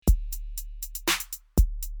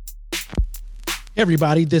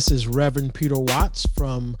Everybody, this is Reverend Peter Watts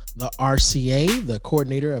from the RCA, the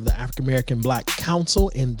coordinator of the African American Black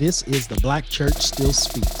Council, and this is The Black Church Still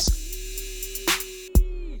Speaks.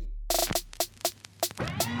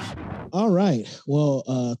 All right.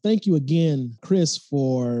 Well, thank you again, Chris,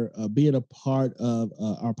 for being a part of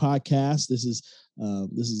our podcast. This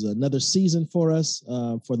is another season for us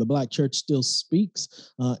for the Black Church Still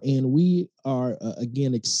Speaks, and we are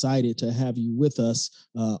again excited to have you with us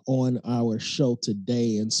on our show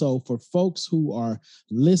today. And so, for folks who are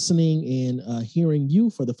listening and hearing you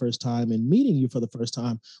for the first time and meeting you for the first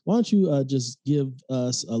time, why don't you just give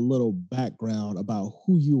us a little background about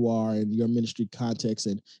who you are and your ministry context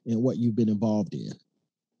and what you've been involved in?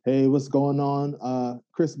 Hey, what's going on?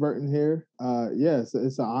 Chris Burton here. Yes,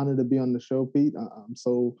 it's an honor to be on the show, Pete. I'm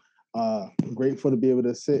so grateful to be able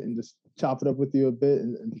to sit and just chop it up with you a bit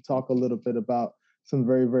and to talk a little bit about some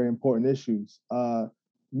very, very important issues.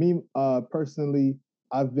 Me personally,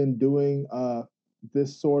 I've been doing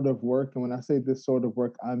this sort of work. And when I say this sort of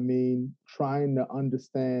work, I mean trying to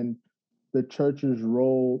understand the church's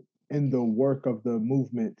role in the work of the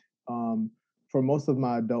movement. For most of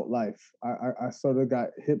my adult life. I sort of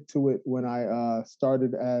got hip to it when I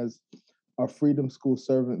started as a Freedom School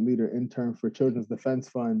servant leader intern for Children's Defense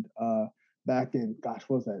Fund back in, gosh,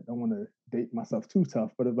 what was that? I don't want to date myself too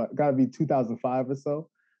tough, but it got to be 2005 or so.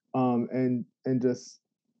 And just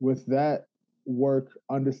with that work,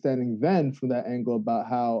 understanding then from that angle about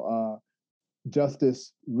how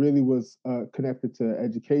justice really was connected to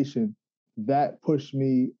education, that pushed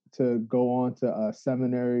me to go on to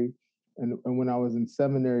seminary. And when I was in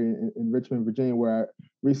seminary in Richmond, Virginia, where I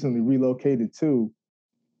recently relocated to,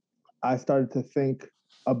 I started to think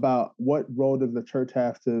about what role does the church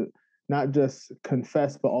have to not just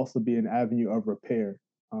confess, but also be an avenue of repair.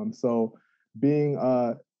 So being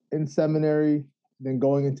in seminary, then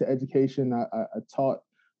going into education, I taught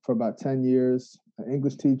for about 10 years, an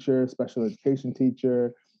English teacher, special education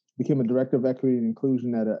teacher, became a director of equity and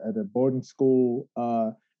inclusion at a boarding school,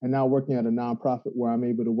 and now working at a nonprofit where I'm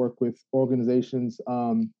able to work with organizations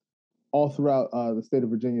all throughout the state of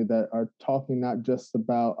Virginia that are talking not just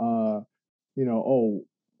about,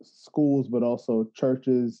 schools, but also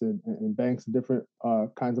churches and banks and different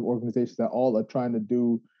kinds of organizations that all are trying to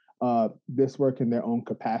do this work in their own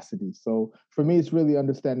capacity. So for me, it's really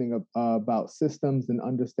understanding about systems and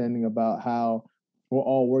understanding about how we're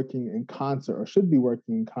all working in concert or should be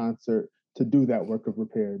working in concert to do that work of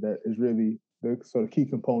repair. That is really the sort of key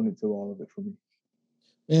component to all of it for me.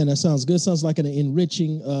 Man, that sounds good. Sounds like an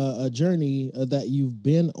enriching journey that you've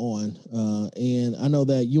been on. And I know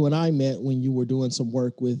that you and I met when you were doing some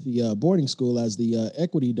work with the boarding school as the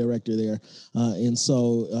equity director there. And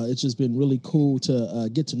so it's just been really cool to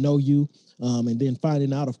get to know you and then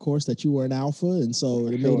finding out, of course, that you were an alpha. And so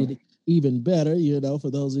it made it even better,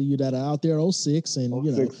 for those of you that are out there, 06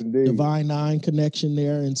 and, 06, indeed. Divine Nine connection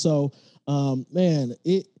there. And so, man,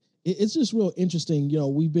 it's just real interesting.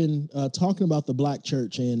 We've been talking about the Black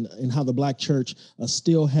church and how the Black church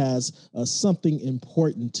still has something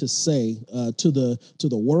important to say to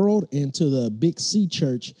the world and to the Big C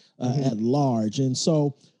church at large. And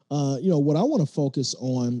so, what I want to focus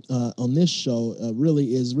on this show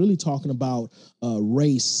really is talking about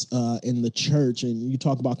race in the church, and you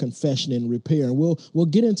talk about confession and repair, and we'll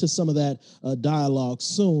get into some of that dialogue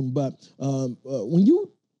soon. But when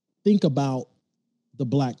you think about the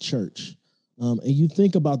Black church, and you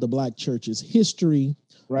think about the Black church's history,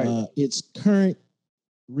 right, its current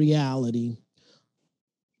reality,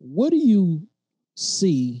 what do you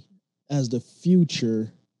see as the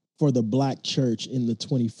future for the Black church in the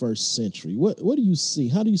 21st century? What do you see?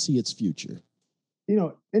 How do you see its future?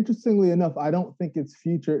 Interestingly enough, I don't think its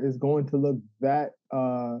future is going to look that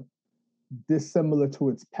dissimilar to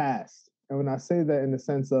its past. And when I say that in the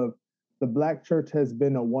sense of the Black church has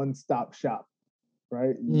been a one-stop shop,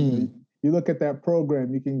 right? You look at that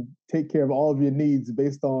program, you can take care of all of your needs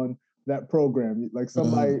based on that program. Like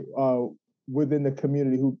somebody within the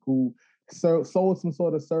community who sold some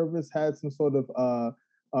sort of service, had some sort of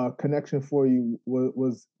connection for you,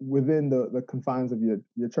 was within the confines of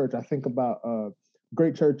your church. I think about a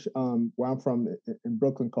great church where I'm from in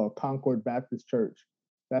Brooklyn called Concord Baptist Church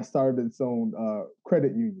that started its own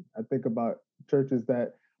credit union. I think about churches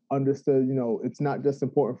that understood, it's not just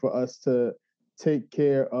important for us to take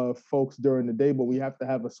care of folks during the day, but we have to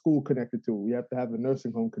have a school connected to it. We have to have a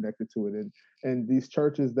nursing home connected to it. And these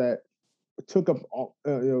churches that took up,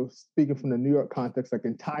 speaking from the New York context, like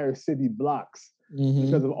entire city blocks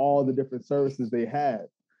because of all the different services they had.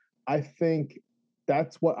 I think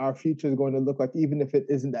that's what our future is going to look like, even if it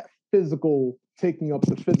isn't that physical, taking up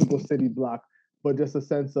the physical city block. but just a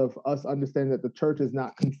sense of us understanding that the church is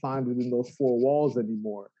not confined within those four walls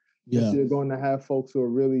anymore. Yeah. That you're going to have folks who are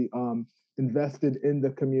really invested in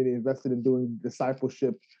the community, invested in doing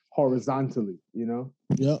discipleship horizontally, you know?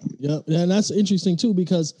 Yep. And that's interesting too,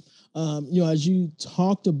 because, as you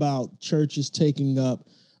talked about churches taking up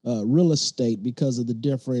real estate because of the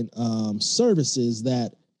different services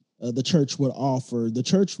that the church would offer,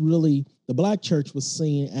 the Black church was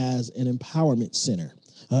seen as an empowerment center.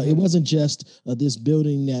 It wasn't just this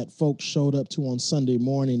building that folks showed up to on Sunday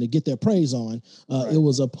morning to get their praise on. It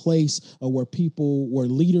was a place where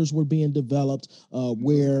leaders were being developed,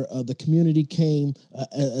 where the community came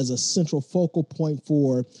as a central focal point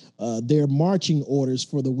for their marching orders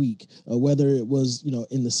for the week, whether it was,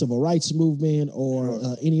 in the civil rights movement or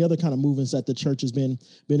any other kind of movements that the church has been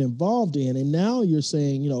involved in. And now you're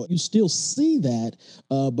saying, you still see that,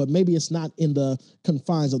 but maybe it's not in the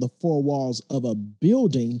confines of the four walls of a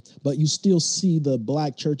building, but you still see the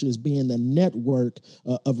Black church as being the network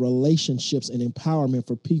of relationships and empowerment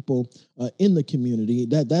for people in the community.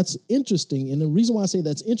 That's interesting. And the reason why I say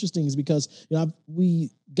that's interesting is because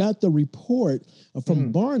we got the report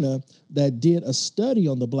from Barna that did a study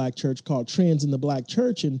on the Black church called Trends in the Black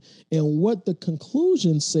Church. And what the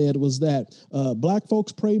conclusion said was that Black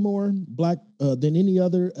folks pray more than any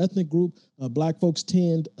other ethnic group. Black folks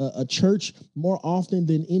tend a church more often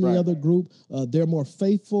than any other group. They're more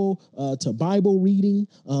faithful to Bible reading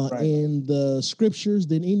and the scriptures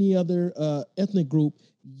than any other ethnic group.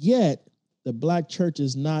 Yet the Black church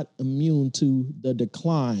is not immune to the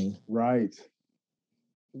decline. Right.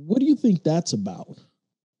 What do you think that's about?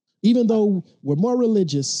 Even though we're more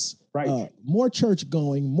religious, more church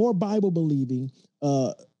going, more Bible believing,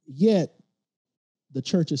 yet the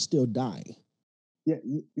church is still dying. Yeah,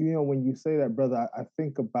 when you say that, brother, I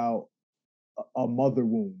think about a mother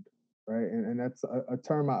wound, right? And that's a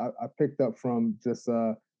term I picked up from just,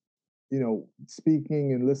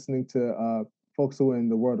 speaking and listening to folks who are in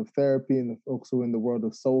the world of therapy and the folks who are in the world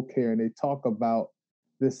of soul care. And they talk about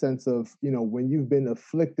this sense of, when you've been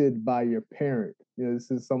afflicted by your parent,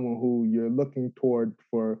 this is someone who you're looking toward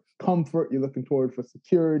for comfort, you're looking toward for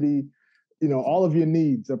security, all of your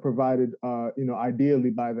needs are provided,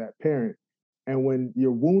 ideally by that parent. And when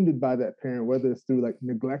you're wounded by that parent, whether it's through like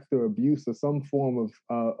neglect or abuse or some form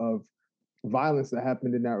of violence that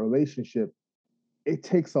happened in that relationship, it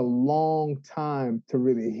takes a long time to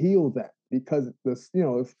really heal that, because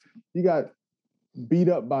if you got beat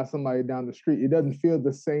up by somebody down the street, it doesn't feel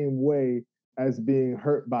the same way as being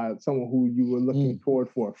hurt by someone who you were looking toward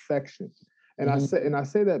for affection. And I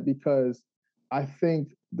say that because I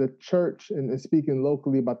think the church, and speaking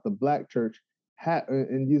locally about the Black church,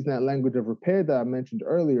 and using that language of repair that I mentioned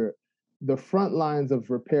earlier, the front lines of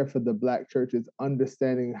repair for the Black church is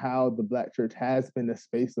understanding how the Black church has been a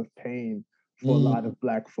space of pain for a lot of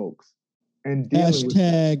Black folks. And dealing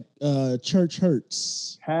with church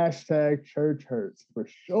hurts. Hashtag church hurts, for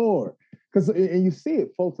sure. And you see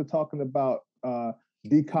it, folks are talking about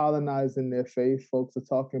decolonizing their faith. Folks are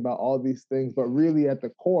talking about all these things, but really at the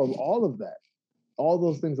core of all of that, all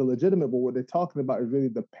those things are legitimate, but what they're talking about is really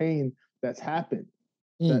the pain that's happened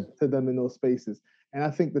to them in those spaces. And I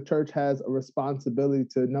think the church has a responsibility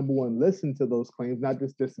to, number one, listen to those claims, not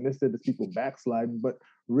just dismiss it as people backsliding, but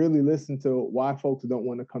really listen to why folks don't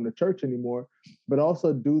want to come to church anymore, but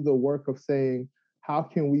also do the work of saying, how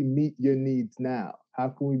can we meet your needs now? How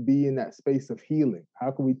can we be in that space of healing?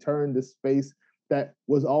 How can we turn this space that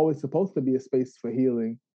was always supposed to be a space for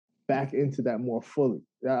healing back into that more fully?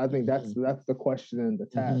 I think that's the question and the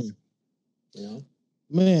task.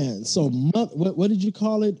 Man, so what did you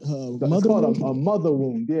call it? It's called a mother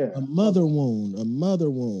wound. Yeah, a mother wound. A mother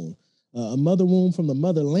wound from the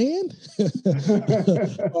motherland,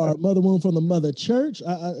 or a mother wound from the mother church.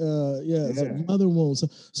 It's a mother wound.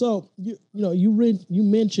 So you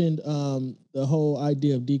mentioned the whole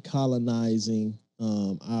idea of decolonizing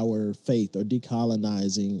our faith, or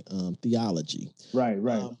decolonizing theology. Right.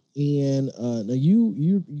 And now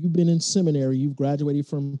you've been in seminary. You've graduated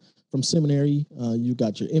from seminary. You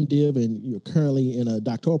got your MDiv, and you're currently in a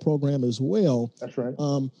doctoral program as well. That's right.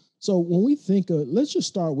 So when we think of, let's just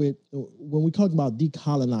start with, when we talk about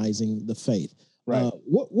decolonizing the faith, right?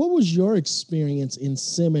 What was your experience in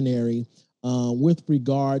seminary with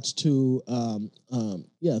regards to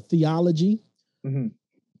theology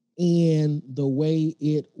and the way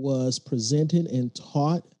it was presented and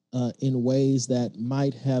taught in ways that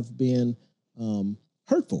might have been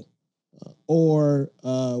hurtful, or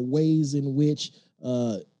ways in which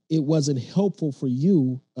it wasn't helpful for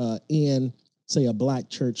you in, say, a Black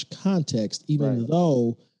church context, even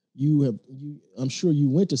though I'm sure you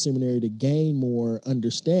went to seminary to gain more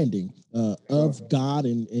understanding of God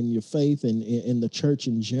and your faith and the church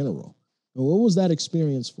in general. What was that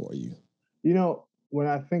experience for you? When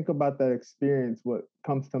I think about that experience, what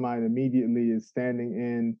comes to mind immediately is standing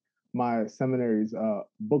in my seminary's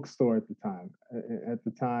bookstore at the time. At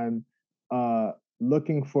the time,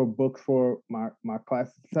 looking for books for my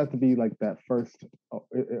classes. It had to be like that first,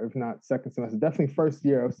 if not second semester, definitely first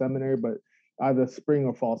year of seminary, but either spring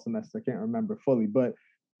or fall semester. I can't remember fully, but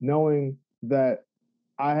knowing that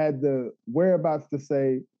I had the whereabouts to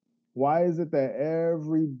say, why is it that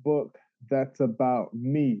every book that's about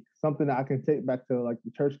me, something that I can take back to like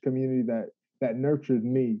the church community that nurtured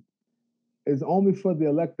me, is only for the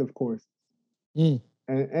elective courses. And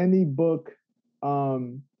any book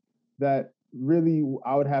that really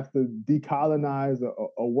I would have to decolonize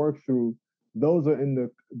or work through, those are in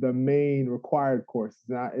the main required courses.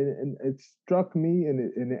 And it struck me and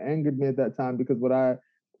it angered me at that time, because what I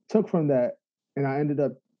took from that, and I ended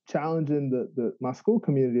up challenging my school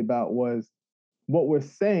community about, was what we're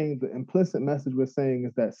saying, the implicit message we're saying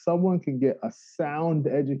is that someone can get a sound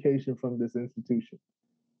education from this institution,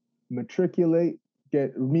 matriculate,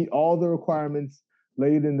 meet all the requirements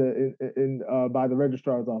laid by the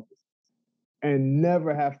registrar's office, and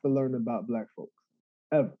never have to learn about Black folks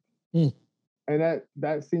ever. And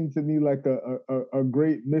that seemed to me like a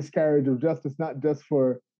great miscarriage of justice, not just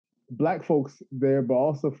for Black folks there, but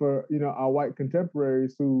also for our white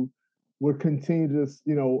contemporaries who would continue to just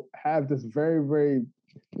have this very, very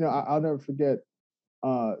I'll never forget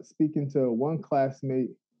speaking to one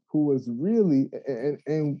classmate who was really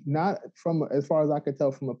and not from, as far as I could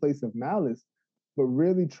tell, from a place of malice, but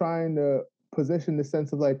really trying to position the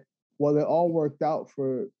sense of like, well, it all worked out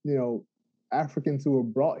for Africans who were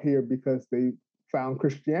brought here because they found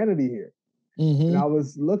Christianity here. And I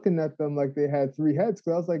was looking at them like they had three heads,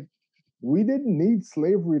 because I was like, we didn't need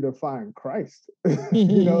slavery to find Christ. Say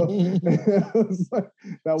that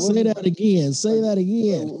again. Say that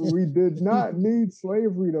again. We did not need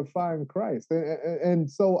slavery to find Christ. And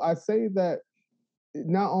so I say that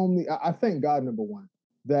not only, I thank God, number one,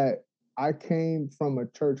 that I came from a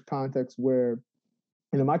church context where,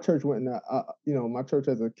 my church went in my church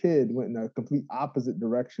as a kid went in a complete opposite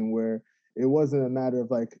direction, where it wasn't a matter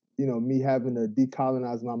of like, me having to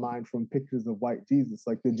decolonize my mind from pictures of white Jesus.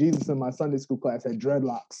 Like the Jesus in my Sunday school class had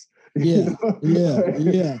dreadlocks. Yeah.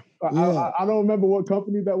 I don't remember what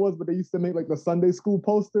company that was, but they used to make like the Sunday school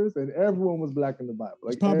posters, and everyone was Black in the Bible.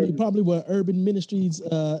 Like it's probably what Urban Ministries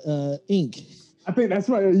Inc. I think that's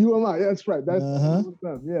right. UMI. That's right. That's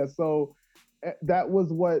them. Yeah. So that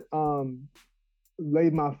was what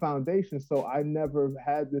laid my foundation. So I never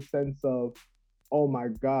had this sense of, oh my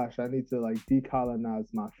gosh, I need to like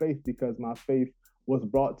decolonize my faith, because my faith was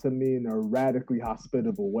brought to me in a radically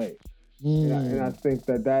hospitable way. And I think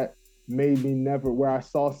that made me never, where I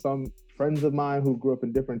saw some friends of mine who grew up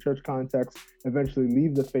in different church contexts eventually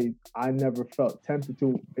leave the faith, I never felt tempted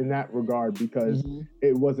to in that regard, because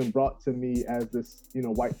it wasn't brought to me as this,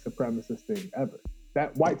 white supremacist thing ever.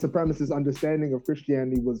 That white supremacist understanding of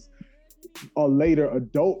Christianity was a later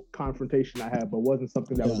adult confrontation I had, but wasn't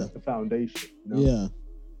something that was at the foundation. Yeah.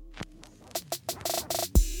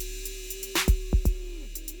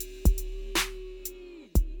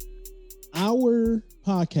 Our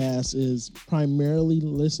podcast is primarily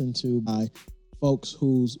listened to by folks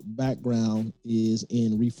whose background is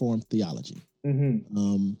in Reformed theology.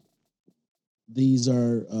 These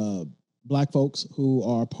are Black folks who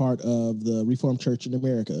are part of the Reformed Church in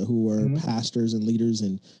America, who are pastors and leaders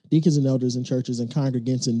and deacons and elders in churches and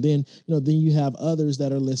congregants. And then, then you have others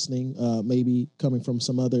that are listening, maybe coming from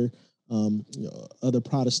some other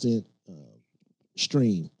Protestant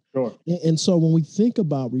stream. Sure. And so when we think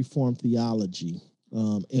about Reformed theology,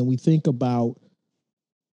 and we think about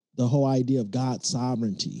the whole idea of God's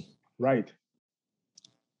sovereignty, right?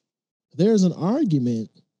 There's an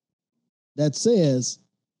argument that says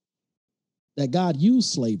that God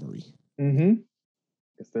used slavery. Yes,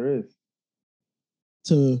 there is.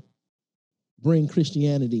 To bring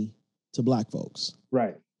Christianity to Black folks.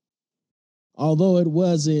 Right. Although it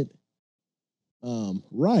wasn't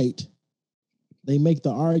right, they make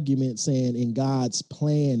the argument saying in God's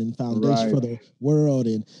plan and foundation for the world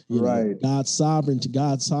and God's sovereignty,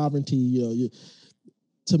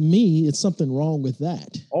 to me, it's something wrong with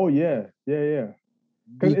that. Oh yeah.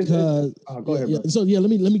 Because go ahead, bro. So let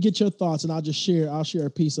me get your thoughts, and I'll share a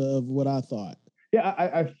piece of what I thought. Yeah,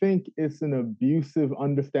 I think it's an abusive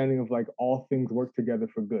understanding of like all things work together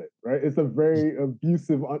for good, right? It's a very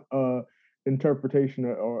abusive interpretation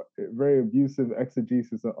or very abusive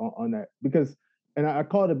exegesis on that, because, and I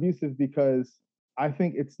call it abusive because I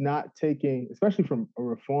think it's not taking, especially from a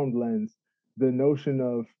reformed lens, the notion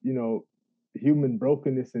of, human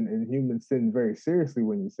brokenness and human sin very seriously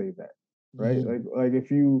when you say that, right? Mm-hmm. Like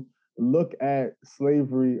if you look at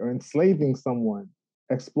slavery or enslaving someone,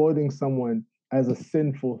 exploiting someone as a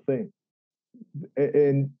sinful thing,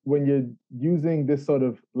 and when you're using this sort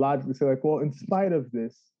of logic to say like, well, in spite of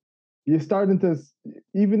this, you're starting to,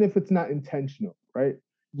 even if it's not intentional, right?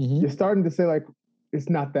 Mm-hmm. You're starting to say like, it's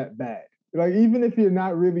not that bad. Like even if you're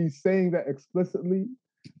not really saying that explicitly,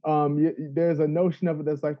 there's a notion of it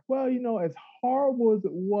that's like, well, as horrible as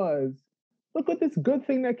it was, look at this good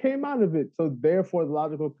thing that came out of it. So therefore, the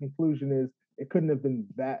logical conclusion is it couldn't have been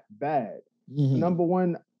that bad. Mm-hmm. Number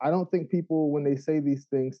one, I don't think people, when they say these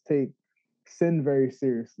things, take sin very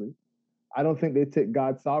seriously. I don't think they take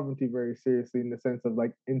God's sovereignty very seriously in the sense of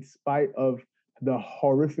like, in spite of the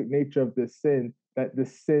horrific nature of this sin, that the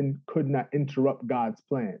sin could not interrupt God's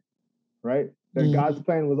plan, right? That God's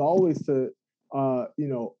plan was always to,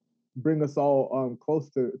 bring us all close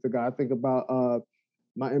to God. I think about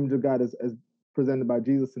my image of God as presented by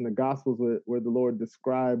Jesus in the Gospels, where the Lord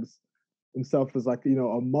describes himself as like,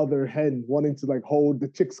 a mother hen wanting to like hold the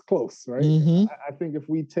chicks close, right? Mm-hmm. I think if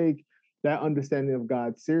we take that understanding of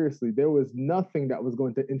God seriously, there was nothing that was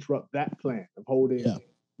going to interrupt that plan of holding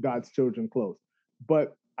God's children close.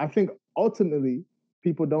 But I think ultimately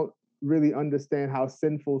people don't really understand how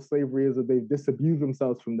sinful slavery is, or they've disabused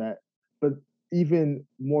themselves from that. But even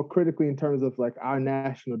more critically, in terms of like our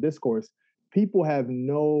national discourse, people have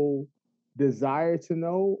no desire to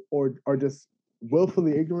know, or are just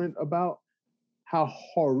willfully ignorant about how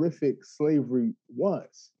horrific slavery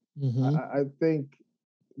was. Mm-hmm. I think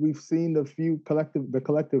we've seen the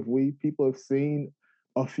collective we, people have seen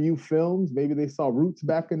a few films. Maybe they saw Roots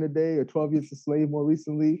back in the day, or 12 Years a Slave more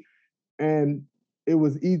recently, and it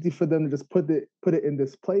was easy for them to just put it in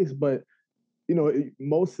this place. But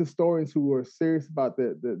most historians who are serious about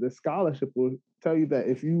the scholarship will tell you that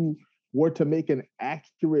if you were to make an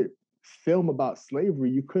accurate film about slavery,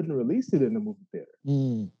 you couldn't release it in the movie theater.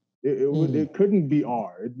 Mm. It couldn't be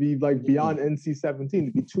R. It'd be like beyond NC-17.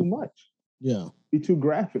 It'd be too much. Yeah. Be too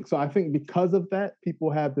graphic. So I think because of that, people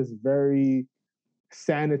have this very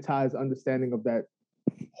sanitized understanding of that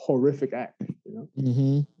horrific act.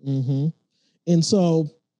 Mm-hmm. Mm-hmm. And so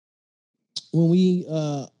when we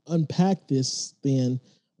unpack this then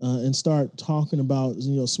and start talking about,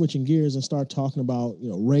 switching gears and start talking about,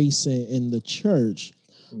 race in the church,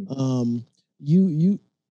 you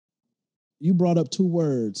brought up two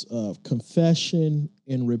words of confession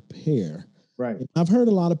and repair. Right. And I've heard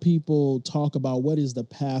a lot of people talk about what is the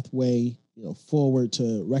pathway, forward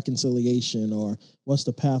to reconciliation, or what's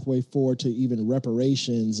the pathway forward to even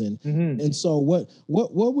reparations, and so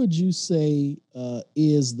what would you say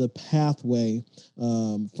is the pathway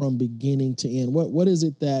from beginning to end? What is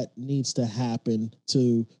it that needs to happen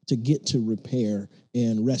to get to repair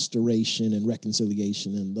and restoration and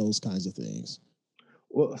reconciliation and those kinds of things?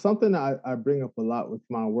 Well, something I bring up a lot with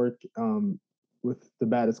my work with the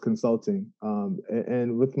Baddest Consulting,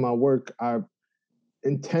 and with my work, I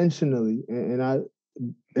intentionally, and I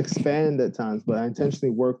expand at times, but I intentionally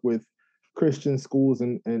work with Christian schools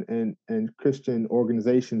and Christian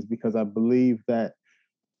organizations, because I believe that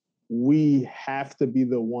we have to be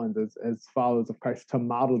the ones as followers of Christ to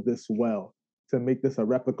model this well, to make this a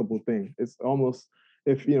replicable thing. It's almost,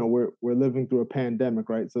 if we're living through a pandemic,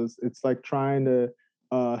 right? So it's like trying to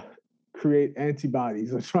create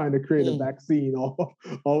antibodies, or trying to create a vaccine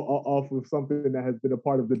off of something that has been a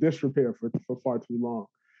part of the disrepair for far too long.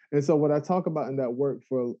 And so what I talk about in that work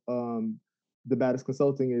for the Baddest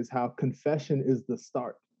Consulting is how confession is the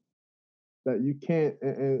start. That you can't,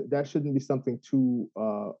 and that shouldn't be something too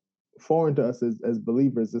foreign to us as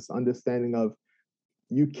believers, this understanding of,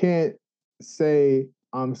 you can't say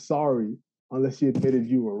I'm sorry unless you admitted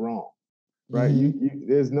you were wrong, right?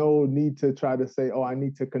 There's no need to try to say, oh, I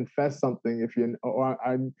need to confess something or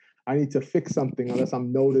I need to fix something, unless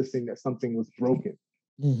I'm noticing that something was broken.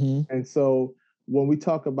 And so when we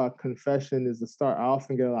talk about confession as the start, I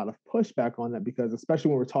often get a lot of pushback on that, because especially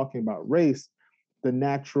when we're talking about race, the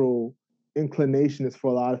natural inclination is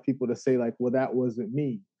for a lot of people to say like, well, that wasn't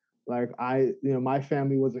me. Like my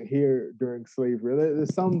family wasn't here during slavery.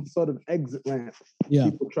 There's some sort of exit ramp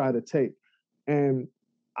people try to take. And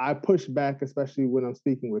I push back, especially when I'm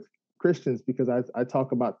speaking with Christians, because I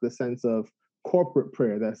talk about the sense of corporate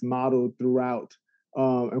prayer that's modeled throughout,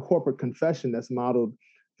 and corporate confession that's modeled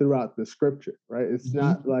throughout the scripture, right? It's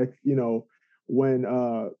not like,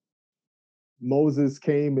 when Moses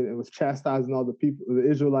came and was chastising all the people, the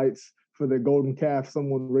Israelites, for the golden calf,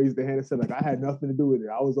 someone raised their hand and said, like, I had nothing to do with it.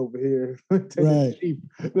 I was over here tending sheep.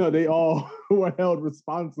 No, they all were held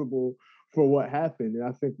responsible for what happened. And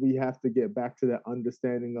I think we have to get back to that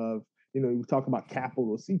understanding of, you talk about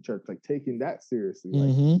capital C church, like taking that seriously,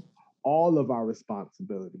 like all of our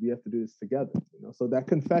responsibility. We have to do this together, So that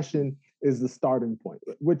confession is the starting point,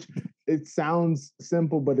 which it sounds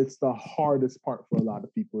simple, but it's the hardest part for a lot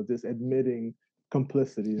of people. Just admitting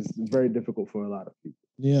complicity is very difficult for a lot of people.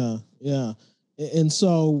 Yeah, yeah. And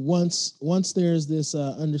so once there's this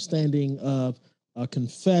understanding of a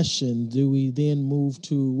confession, do we then move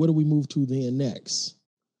to, what do we move to then next?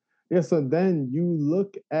 Yeah, so then you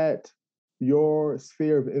look at your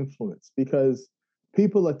sphere of influence, because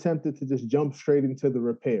people attempted to just jump straight into the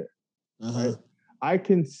repair, right? I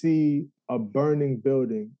can see a burning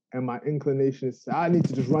building and my inclination is I need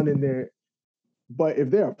to just run in there. But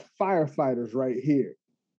if there are firefighters right here,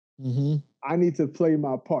 I need to play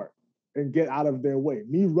my part and get out of their way.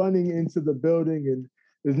 Me running into the building and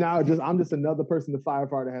is now I'm just another person the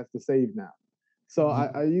firefighter has to save now. So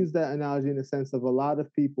I use that analogy in the sense of a lot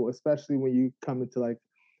of people, especially when you come into like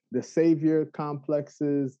the savior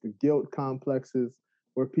complexes, the guilt complexes,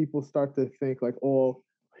 where people start to think like, oh,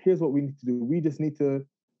 here's what we need to do. We just need to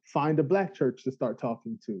find a Black church to start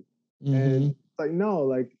talking to. And it's like, no,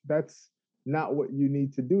 like that's not what you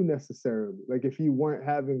need to do necessarily. Like if you weren't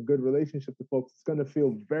having good relationships with folks, it's going to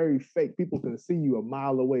feel very fake. People can see you a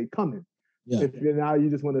mile away coming. Yeah. If now you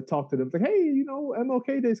just want to talk to them, it's like, hey,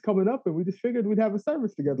 MLK Day's coming up and we just figured we'd have a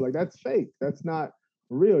service together. Like that's fake. That's not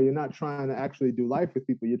real. You're not trying to actually do life with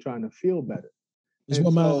people. You're trying to feel better. It's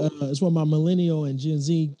what my millennial and Gen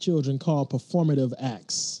Z children call performative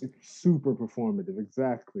acts. It's super performative.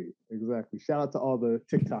 Exactly. Shout out to all the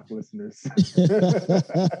TikTok listeners.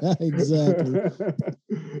 Exactly.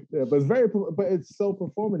 Yeah, but it's so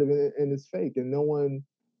performative and it's fake, and no one.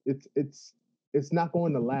 It's not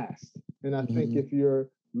going to last. And I think if you're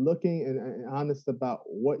looking and honest about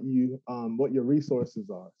what your resources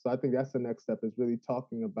are, so I think that's the next step, is really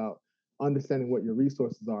talking about understanding what your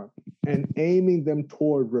resources are and aiming them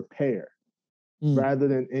toward repair rather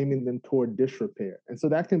than aiming them toward disrepair. And so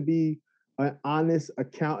that can be an honest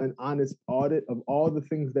account, an honest audit of all the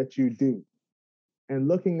things that you do and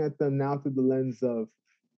looking at them now through the lens of,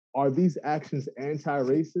 are these actions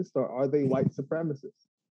anti-racist or are they white supremacist?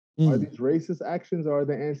 Are these racist actions or are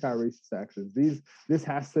they anti-racist actions? This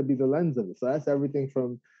has to be the lens of it. So that's everything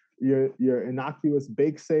from your innocuous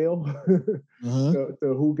bake sale to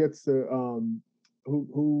who gets to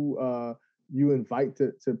who you invite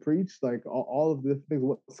to preach, like all of the things.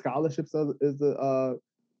 What scholarships is the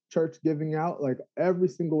church giving out? Like every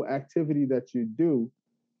single activity that you do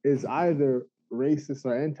is either racist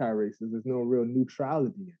or anti-racist. There's no real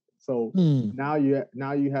neutrality in it. So now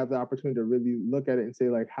you have the opportunity to really look at it and say,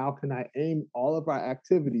 like, how can I aim all of our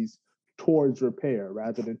activities towards repair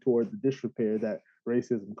rather than towards the disrepair that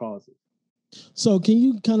racism causes? So can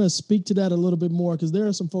you kind of speak to that a little bit more? Because there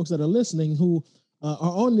are some folks that are listening who are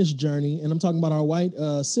on this journey, and I'm talking about our white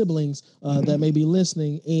siblings that may be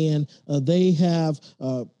listening, and they have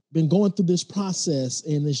been going through this process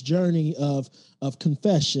and this journey of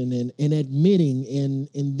confession and admitting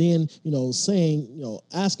and then saying,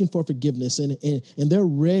 asking for forgiveness, and they're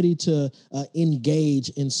ready to engage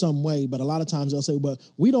in some way, but a lot of times they'll say, well,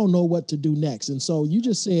 we don't know what to do next. And so you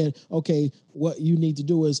just said, okay, what you need to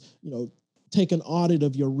do is take an audit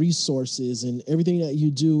of your resources and everything that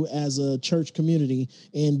you do as a church community,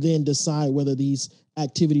 and then decide whether these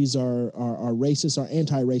activities are racist or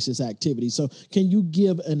anti-racist activities. So can you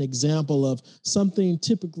give an example of something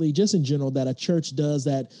typically, just in general, that a church does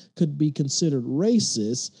that could be considered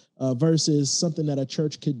racist versus something that a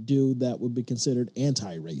church could do that would be considered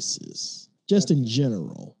anti-racist, just in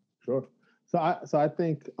general? Sure. So I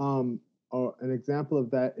think an example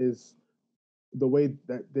of that is the way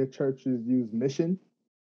that their churches use mission.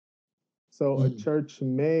 So a church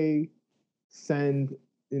may send,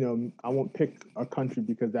 I won't pick a country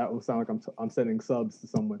because that will sound like I'm sending subs to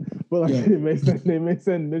someone, but like they may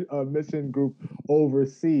send a mission group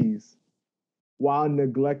overseas while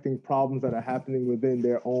neglecting problems that are happening within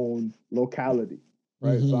their own locality,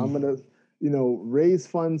 right? So I'm gonna, raise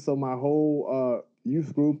funds so my whole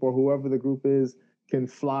youth group or whoever the group is can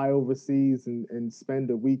fly overseas and spend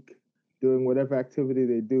a week doing whatever activity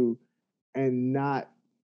they do, and not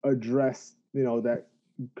address, that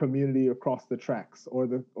community across the tracks or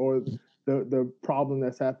the problem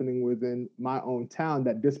that's happening within my own town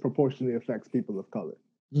that disproportionately affects people of color.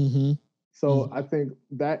 So I think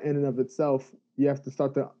that in and of itself, you have to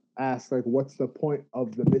start to ask, like, what's the point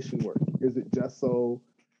of the mission work? Is it just so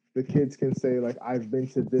the kids can say like, I've been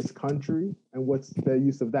to this country, and what's the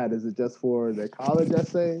use of that? Is it just for their college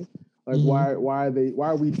essay? Like, why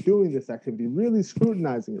are we doing this activity? Really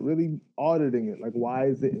scrutinizing it, really auditing it. Like, why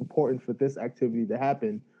is it important for this activity to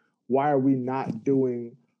happen? Why are we not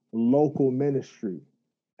doing local ministry?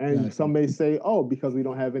 And some may say, oh, because we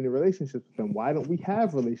don't have any relationships with them. Why don't we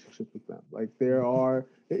have relationships with them? Like, there are,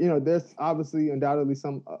 there's obviously undoubtedly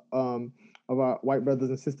some of our white brothers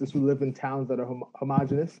and sisters who live in towns that are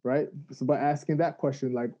homogenous, right? So, but asking that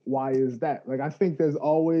question, like, why is that? Like, I think there's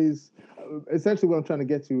always, essentially what I'm trying to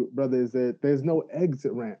get to, brother, is that there's no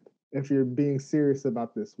exit ramp if you're being serious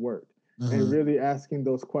about this work. And really asking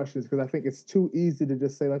those questions, because I think it's too easy to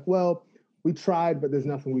just say like, well, we tried, but there's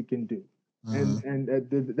nothing we can do. And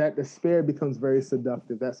that despair becomes very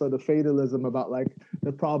seductive. That sort of fatalism about like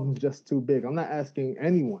the problem's just too big. I'm not asking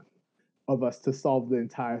anyone of us to solve the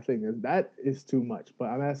entire thing. That is too much. But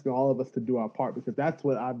I'm asking all of us to do our part, because that's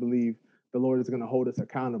what I believe the Lord is going to hold us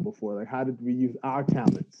accountable for. Like, how did we use our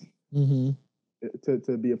talents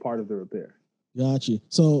to be a part of the repair? Got you.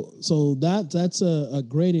 So that's a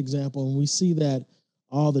great example, and we see that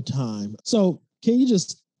all the time. So can you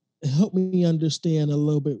just help me understand a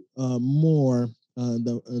little bit more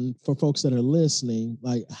and for folks that are listening,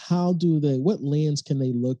 like what lens can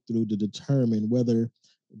they look through to determine whether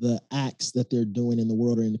the acts that they're doing in the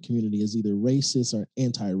world or in the community is either racist or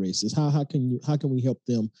anti-racist? How can we help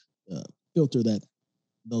them filter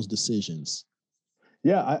those decisions?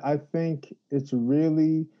 Yeah, I think it's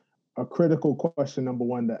really a critical question, number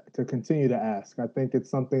one, to continue to ask. I think it's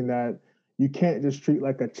something that you can't just treat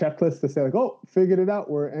like a checklist to say like, oh, figured it out,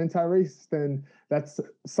 we're anti-racist, and that's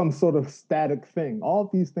some sort of static thing. All of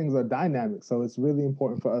these things are dynamic. So it's really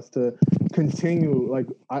important for us to continue. Like,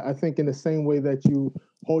 I think in the same way that you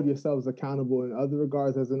hold yourselves accountable in other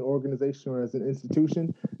regards as an organization or as an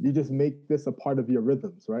institution, you just make this a part of your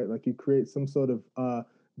rhythms, right? Like, you create some sort of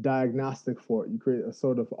diagnostic for it. You create a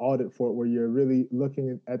sort of audit for it, where you're really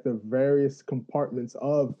looking at the various compartments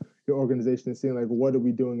of your organization and seeing like, what are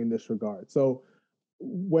we doing in this regard? So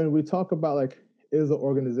when we talk about like, is the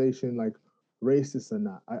organization like racist or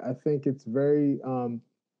not, I think it's very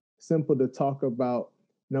simple to talk about,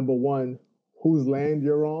 number one, whose land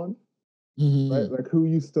you're on, right? Like, who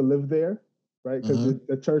used to live there, right? Because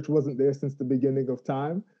the church wasn't there since the beginning of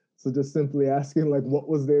time. So just simply asking like, what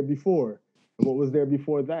was there before? And what was there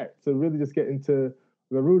before that? So really just get into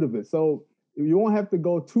the root of it. So you won't have to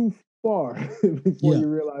go too far before you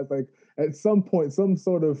realize like, at some point, some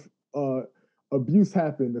sort of abuse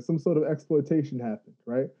happened or some sort of exploitation happened,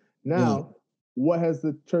 right? Now, what has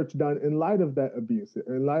the church done in light of that abuse,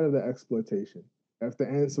 in light of that exploitation? If the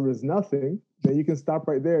answer is nothing, then you can stop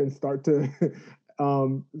right there and start to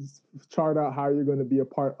chart out how you're going to be a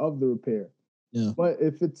part of the repair. Yeah. But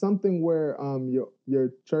if it's something where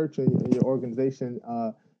your church and your organization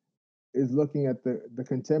is looking at the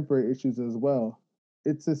contemporary issues as well,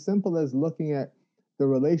 it's as simple as looking at the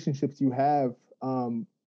relationships you have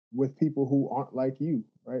with people who aren't like you,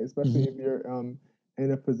 right? Especially if you're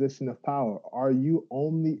in a position of power. Are you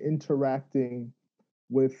only interacting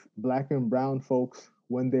with Black and brown folks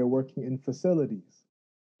when they're working in facilities,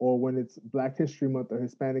 or when it's Black History Month or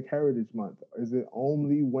Hispanic Heritage Month? Is it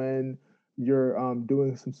only when you're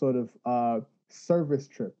doing some sort of service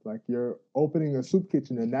trip, like you're opening a soup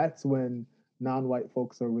kitchen, and that's when non-white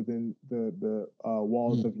folks are within the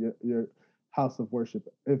walls of your house of worship?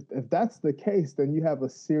 If that's the case, then you have a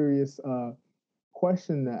serious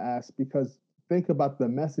question to ask, because think about the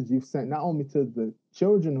message you've sent not only to the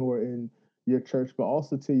children who are in your church, but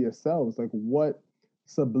also to yourselves. Like, what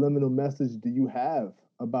subliminal message do you have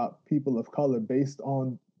about people of color based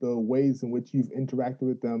on the ways in which you've interacted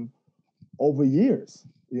with them over years?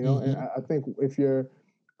 And I think if you're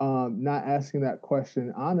not asking that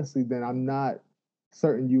question honestly, then I'm not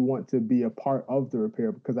certain you want to be a part of the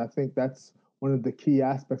repair, because I think that's one of the key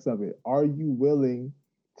aspects of it. Are you willing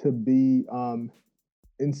to be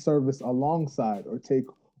in service alongside, or take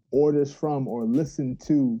orders from, or listen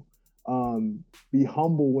to, be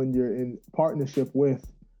humble when you're in partnership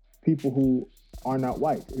with people who are not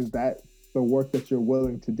white? Is that the work that you're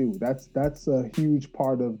willing to do? That's a huge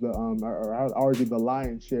part of the or I would argue the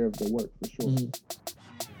lion's share of the work, for sure.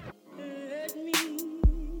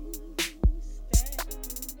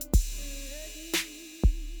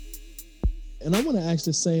 And I want to ask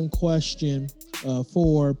the same question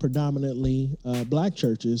for predominantly black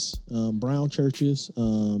churches, brown churches,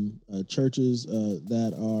 churches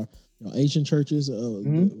that are Asian churches,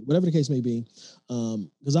 whatever the case may be.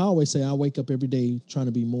 Because I always say I wake up every day trying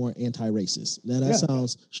to be more anti-racist. Now that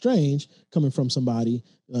sounds strange coming from somebody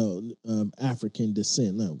of African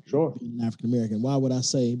descent. No, Sure. being African American. Why would I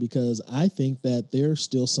say? Because I think that there's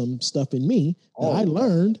still some stuff in me that I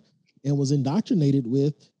learned and was indoctrinated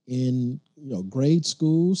with in grade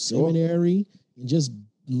school, seminary, and just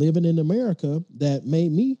living in America that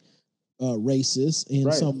made me racist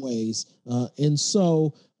in some ways. And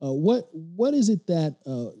so, what is it that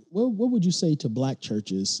what would you say to black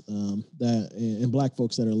churches that and black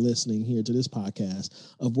folks that are listening here to this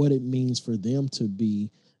podcast of what it means for them to be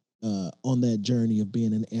on that journey of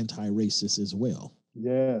being an anti-racist as well?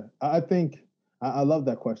 Yeah, I think I love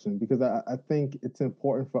that question because I think it's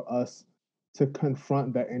important for us to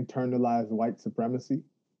confront that internalized white supremacy.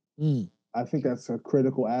 I think that's a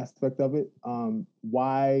critical aspect of it.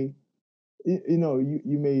 Why, you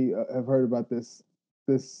may have heard about this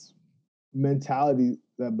mentality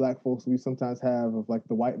that black folks we sometimes have of like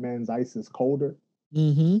the white man's ice is colder.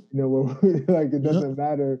 Where like it doesn't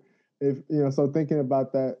matter if So thinking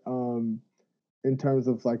about that in terms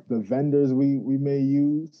of like the vendors we may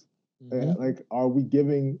use. Like, are we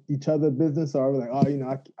giving each other business, or are we like, oh,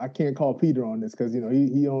 I can't call Peter on this because he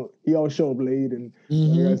don't show blade and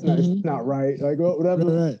it's not right. Like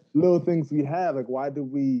whatever little things we have. Like, why do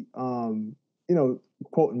we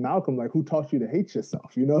quoting Malcolm, like, who taught you to hate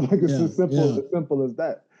yourself? Like it's as simple as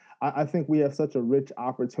that. I think we have such a rich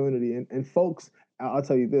opportunity, and folks, I'll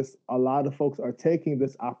tell you this: a lot of folks are taking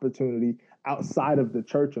this opportunity outside of the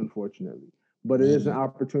church, unfortunately. But it is an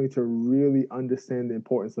opportunity to really understand the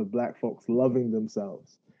importance of black folks loving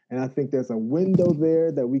themselves. And I think there's a window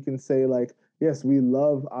there that we can say, like, yes, we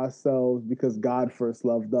love ourselves because God first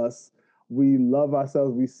loved us. We love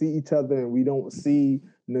ourselves. We see each other and we don't see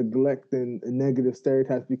neglect and negative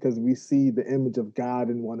stereotypes because we see the image of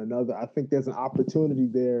God in one another. I think there's an opportunity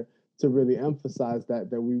there to really emphasize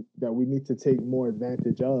that we need to take more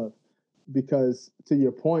advantage of, because to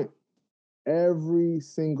your point, every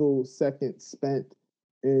single second spent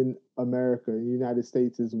in America, in the United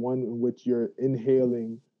States, is one in which you're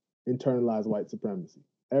inhaling internalized white supremacy.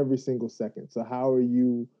 Every single second. So how are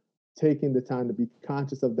you taking the time to be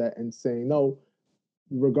conscious of that and saying, no,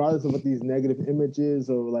 regardless of what these negative images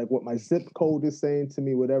or like what my zip code is saying to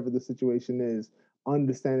me, whatever the situation is,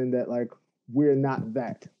 understanding that like we're not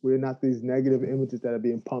that. We're not these negative images that are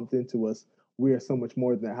being pumped into us. We are so much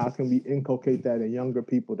more than that. How can we inculcate that in younger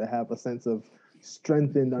people to have a sense of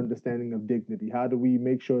strengthened understanding of dignity? How do we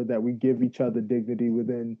make sure that we give each other dignity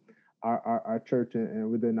within our church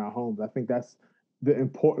and within our homes? I think that's the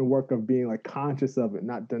important work of being like conscious of it,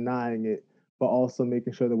 not denying it, but also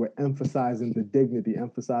making sure that we're emphasizing the dignity,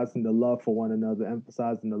 emphasizing the love for one another,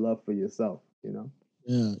 emphasizing the love for yourself,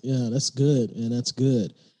 Yeah, that's good. And that's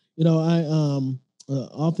good.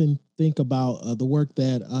 I often think about the work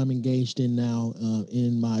that I'm engaged in now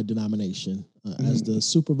in my denomination as the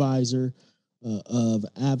supervisor of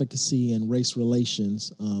advocacy and race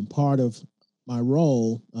relations. Part of my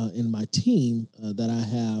role in my team that I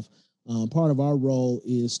have, part of our role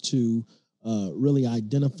is to really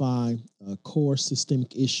identify core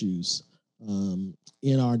systemic issues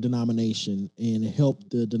in our denomination and help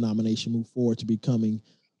the denomination move forward to becoming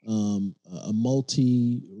a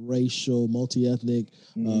multi-racial, multi-ethnic,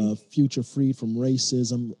 future free from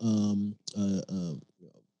racism,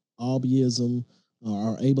 albiism,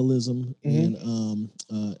 or ableism, and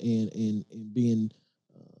being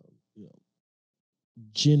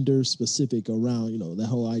gender specific around that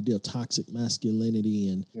whole idea of toxic masculinity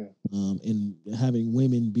and having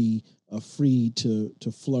women be free to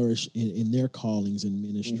flourish in their callings in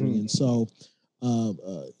ministry. And so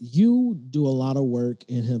you do a lot of work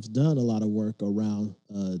and have done a lot of work around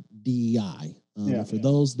DEI. For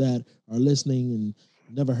those that are listening and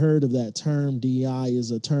never heard of that term, DEI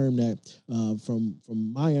is a term that, from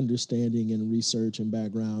my understanding and research and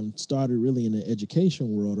background, started really in the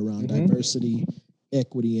education world around diversity,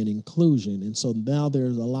 equity, and inclusion. And so now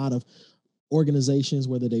there's a lot of organizations,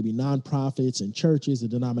 whether they be nonprofits and churches and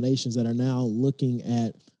denominations, that are now looking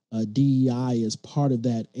at DEI as part of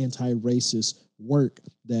that anti-racist work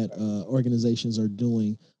that organizations are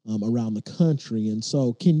doing around the country. And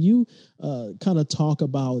so can you kind of talk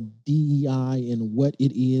about DEI and what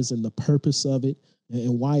it is and the purpose of it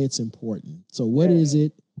and why it's important? So what is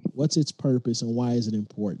it? What's its purpose and why is it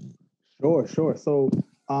important? Sure. So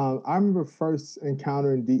I remember first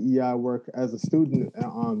encountering DEI work as a student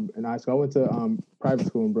in high school. I went to private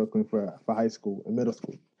school in Brooklyn for high school and middle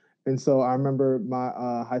school. And so I remember my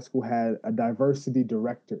high school had a diversity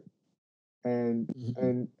director, and Mm-hmm.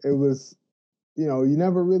 and it was, you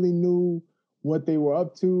never really knew what they were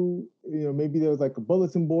up to. Maybe there was like a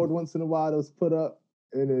bulletin board once in a while that was put up,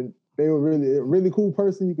 and then they were really a really cool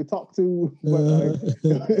person you could talk to, but like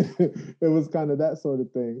it was kind of that sort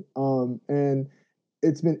of thing. And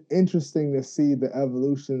it's been interesting to see the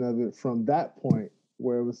evolution of it from that point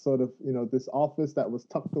where it was sort of, this office that was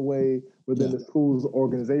tucked away within Yeah. the school's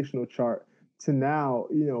organizational chart to now,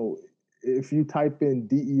 if you type in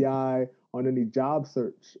DEI on any job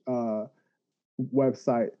search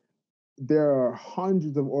website, there are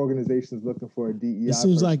hundreds of organizations looking for a It DEI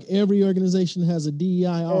seems person. like every organization has a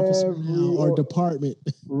DEI officer now Every or or department.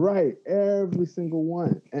 Right, every single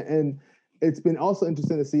one, and it's been also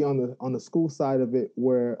interesting to see on the school side of it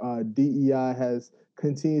where DEI has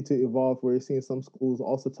continued to evolve. Where you're seeing some schools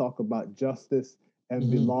also talk about justice and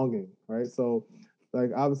Mm-hmm. belonging, right? So,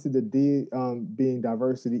 like obviously the D being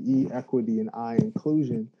diversity, E equity, and I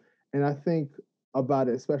inclusion, and I think about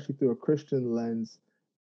it especially through a Christian lens.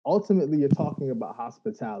 Ultimately, you're talking about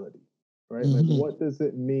hospitality, right? Like, Mm-hmm. what does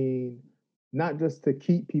it mean, not just to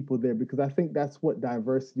keep people there, because I think that's what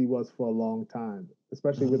diversity was for a long time,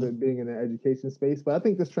 especially with Uh-huh. it being in an education space. But I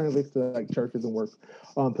think this translates to like churches and work,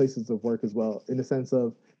 places of work as well, in the sense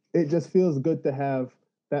of it just feels good to have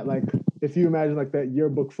that, like, if you imagine like that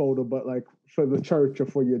yearbook photo, but like for the church or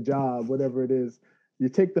for your job, whatever it is, you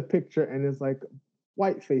take the picture and it's like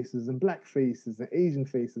white faces and black faces and Asian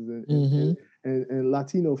faces Mm-hmm. and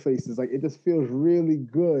Latino faces. Like it just feels really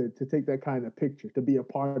good to take that kind of picture, to be a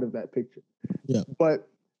part of that picture. Yeah. But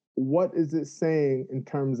what is it saying in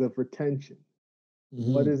terms of retention?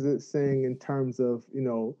 What Mm-hmm. is it saying in terms of,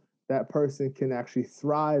 that person can actually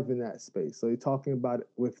thrive in that space? So you're talking about it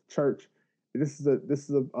with church. This is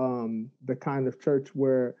the kind of church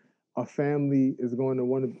where a family is going to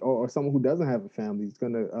want to, or someone who doesn't have a family is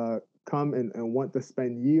going to come and want to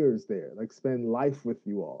spend years there, like spend life with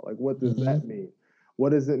you all. Like, what does Mm-hmm. that mean?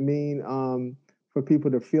 What does it mean for people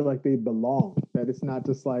to feel like they belong? That it's not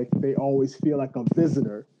just like they always feel like a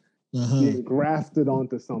visitor Uh-huh. being grafted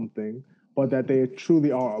onto something, but that they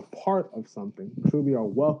truly are a part of something, truly are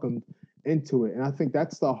welcomed into it. And I think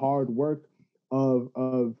that's the hard work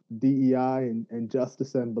of DEI and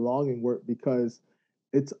justice and belonging work, because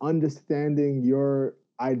it's understanding your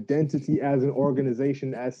identity as an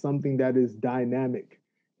organization as something that is dynamic.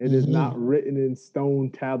 It is Mm-hmm. not written in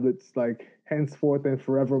stone tablets like henceforth and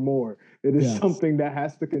forevermore. It is Yeah. something that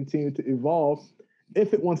has to continue to evolve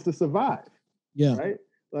if it wants to survive, Yeah. right?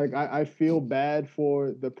 Like I feel bad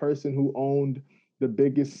for the person who owned the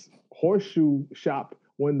biggest horseshoe shop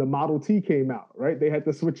when the Model T came out, right? They had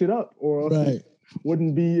to switch it up or else they Right.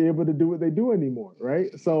 wouldn't be able to do what they do anymore,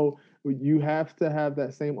 right? So you have to have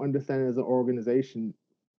that same understanding as an organization,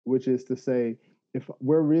 which is to say, if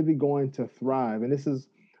we're really going to thrive, and this is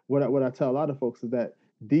what I tell a lot of folks, is that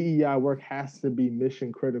DEI work has to be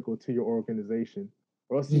mission critical to your organization,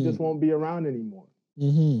 or else you just Mm. won't be around anymore,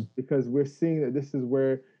 Mm-hmm. because we're seeing that this is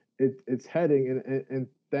where it's heading. And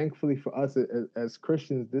thankfully for us as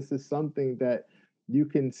Christians, this is something that you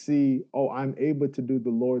can see, oh, I'm able to do the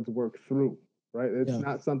Lord's work through, right? It's Yeah.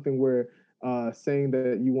 not something where saying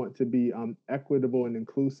that you want to be equitable and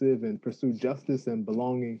inclusive and pursue justice and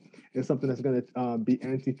belonging is something that's going to be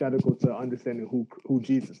antithetical to understanding who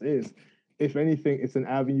Jesus is. If anything, it's an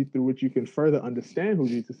avenue through which you can further understand who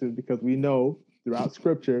Jesus is, because we know throughout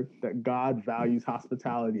Scripture that God values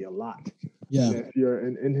hospitality a lot. Yeah. And if you're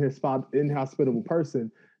an inhospitable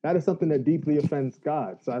person, that is something that deeply offends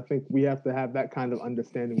God. So I think we have to have that kind of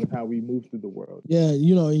understanding with how we move through the world. Yeah,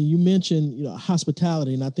 you mentioned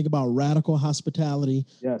hospitality, and I think about radical hospitality.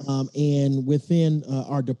 Yes. And within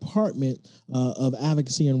our department of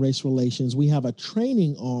advocacy and race relations, we have a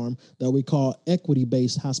training arm that we call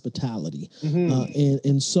equity-based hospitality.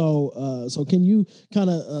 Mm-hmm. So can you kind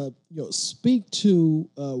of speak to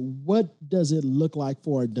what does it look like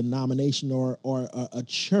for a denomination or a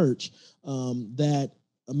church that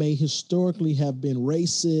may historically have been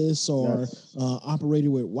racist or Yes. operated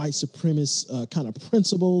with white supremacist kind of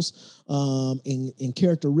principles and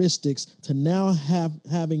characteristics to now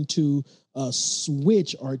having to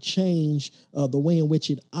switch or change the way in which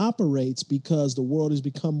it operates because the world has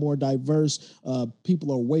become more diverse.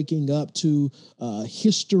 People are waking up to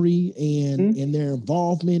history and Mm-hmm. their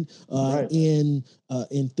involvement Right. in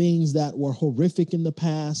things that were horrific in the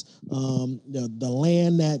past. The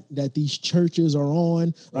land that these churches are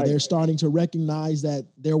on, Right. they're starting to recognize that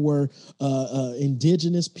there were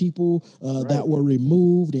indigenous people that Right. were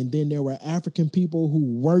removed, and then there there were African people who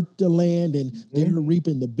worked the land and they're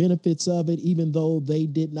reaping the benefits of it, even though they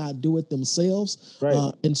did not do it themselves.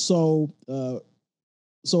 Right. And so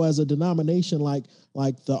as a denomination like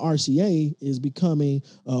the RCA is becoming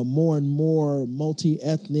more and more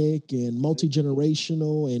multi-ethnic and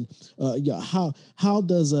multi-generational, and how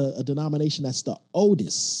does a denomination that's the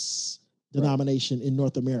oldest denomination in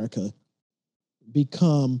North America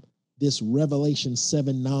become this Revelation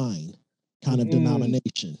 7:9 kind of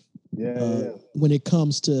denomination? When it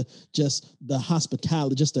comes to just the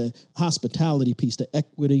hospitality, just the hospitality piece, the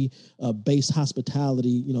equity based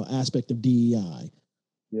hospitality, aspect of DEI.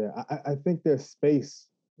 Yeah, I think there's space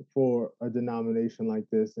for a denomination like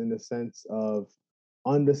this in the sense of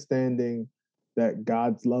understanding that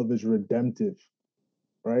God's love is redemptive,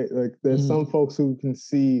 right? Like there's some folks who can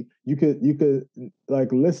see, you could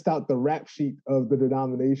like list out the rap sheet of the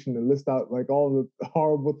denomination and list out like all the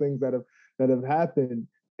horrible things that have happened,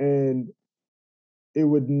 and it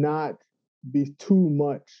would not be too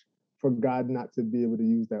much for God not to be able to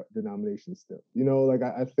use that denomination still. Like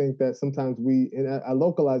I think that sometimes I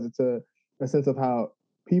localize it to a sense of how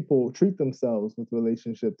people treat themselves with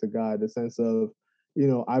relationship to God, a sense of,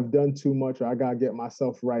 I've done too much, or I gotta get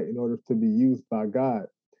myself right in order to be used by God.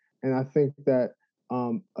 And I think that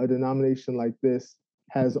a denomination like this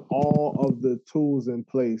has all of the tools in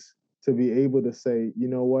place to be able to say, you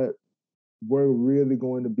know what, we're really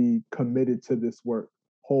going to be committed to this work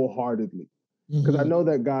wholeheartedly. Because I know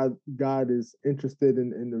that God is interested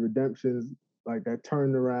in the redemptions, like that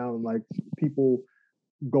turnaround, like people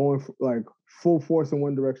going like full force in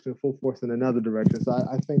one direction, full force in another direction. So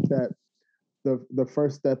I think that the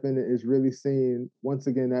first step in it is really seeing, once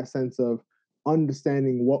again, that sense of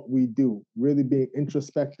understanding what we do, really being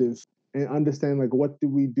introspective and understanding like what do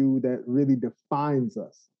we do that really defines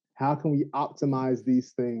us? How can we optimize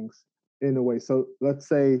these things in a way? So let's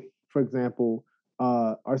say, for example,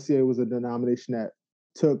 RCA was a denomination that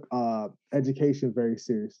took education very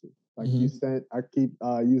seriously. Like I keep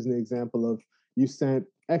using the example of you sent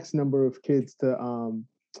X number of kids to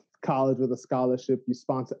college with a scholarship, you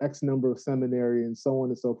sponsor X number of seminary and so on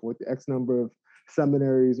and so forth, X number of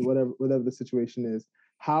seminaries, whatever the situation is.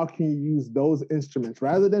 How can you use those instruments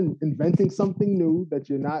rather than inventing something new that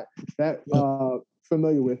you're not that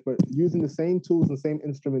familiar with, but using the same tools and same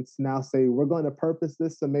instruments to now say, we're going to purpose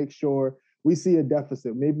this to make sure we see a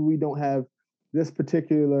deficit. Maybe we don't have this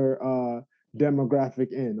particular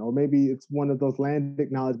demographic in, or maybe it's one of those land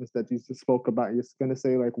acknowledgements that you just spoke about. You're going to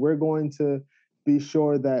say, like, we're going to be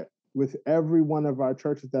sure that with every one of our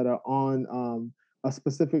churches that are on a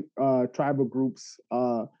specific tribal group's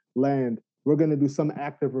land, we're going to do some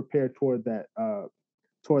active repair toward that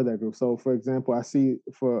group. So, for example, I see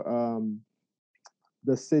for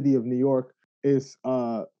the city of New York is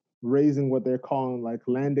raising what they're calling like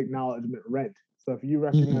land acknowledgement rent. So if you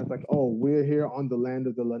recognize like, oh, we're here on the land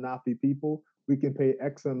of the Lenape people, we can pay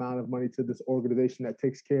X amount of money to this organization that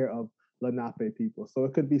takes care of Lenape people. So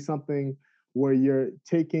it could be something where you're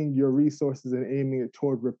taking your resources and aiming it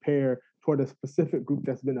toward repair toward a specific group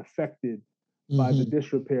that's been affected by the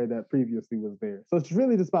disrepair that previously was there. So it's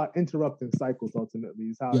really just about interrupting cycles, ultimately,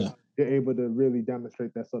 is how you're able to really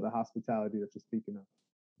demonstrate that sort of hospitality that you're speaking of.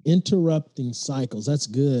 Interrupting cycles. That's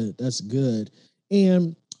good. That's good.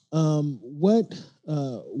 And what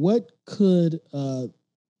could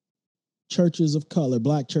churches of color,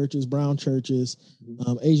 Black churches, brown churches,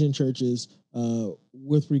 Asian churches,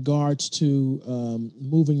 with regards to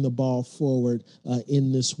moving the ball forward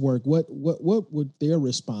in this work, what would their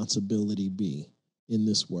responsibility be in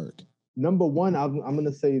this work? Number one, I'm going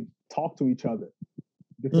to say talk to each other,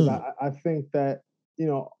 because I think that,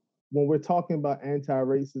 when we're talking about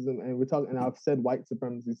anti-racism and I've said white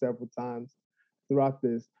supremacy several times throughout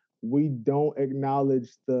this, we don't acknowledge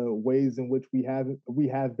the ways in which we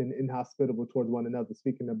have been inhospitable towards one another.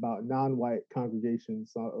 Speaking about non-white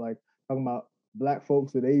congregations, so like talking about Black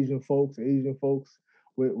folks with Asian folks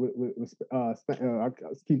with I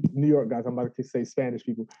keep New York guys. I'm about to say Spanish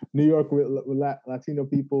people. New York with Latino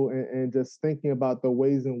people, and just thinking about the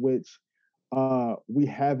ways in which we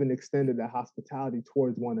haven't extended that hospitality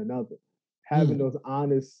towards one another, having those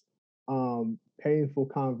honest, painful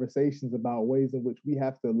conversations about ways in which we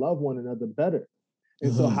have to love one another better.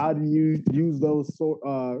 And so how do you use those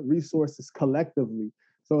resources collectively?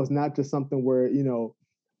 So it's not just something where, you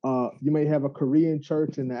may have a Korean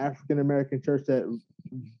church and an African-American church that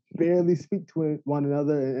barely speak to one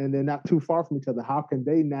another and they're not too far from each other. How can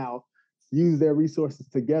they now use their resources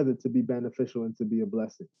together to be beneficial and to be a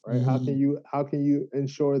blessing, right? How can you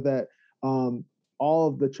ensure that all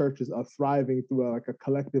of the churches are thriving through like a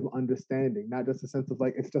collective understanding, not just a sense of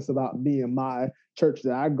like it's just about me and my church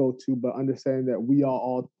that I go to, but understanding that we are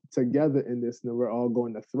all together in this and we're all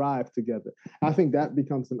going to thrive together. I think that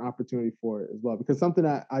becomes an opportunity for it as well, because something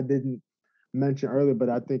that I didn't mention earlier, but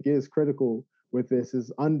I think is critical with this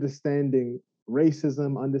is understanding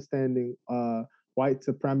racism, understanding white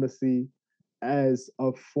supremacy as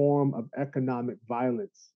a form of economic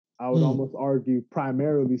violence. I would almost argue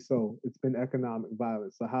primarily so. It's been economic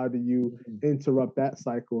violence. So how do you interrupt that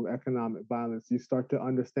cycle of economic violence? You start to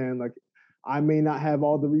understand like I may not have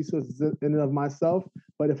all the resources in and of myself,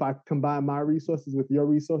 but if I combine my resources with your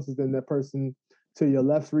resources, then that person to your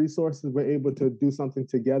left's resources, we're able to do something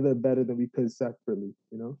together better than we could separately,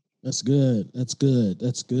 you know? That's good. That's good.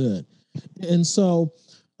 That's good. And so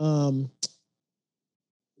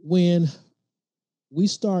when we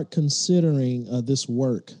start considering this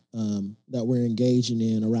work that we're engaging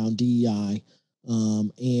in around DEI,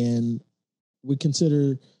 and we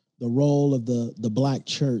consider the role of the Black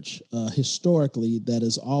church historically that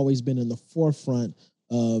has always been in the forefront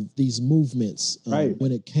of these movements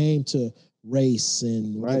when it came to race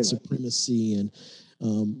and white supremacy. And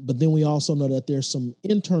but then we also know that there's some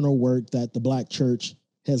internal work that the Black church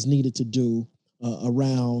has needed to do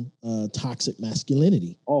around toxic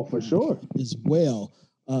masculinity. Oh, for sure. As well.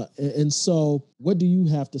 And so what do you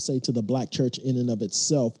have to say to the Black church in and of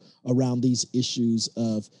itself around these issues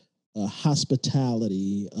of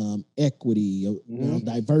hospitality, equity,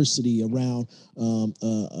 diversity, around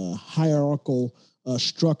hierarchical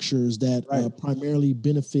structures that primarily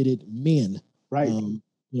benefited men?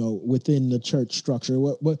 Within the church structure.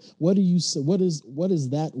 What do you say? What is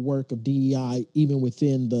that work of DEI even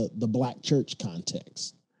within the Black church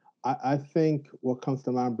context? I think what comes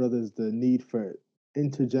to mind, brother, is the need for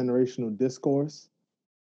intergenerational discourse.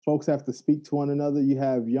 Folks have to speak to one another. You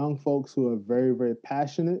have young folks who are very, very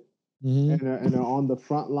passionate and are on the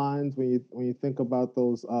front lines when you think about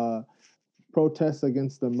those protests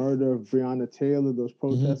against the murder of Breonna Taylor, those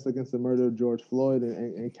protests against the murder of George Floyd,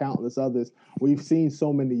 and countless others. We've seen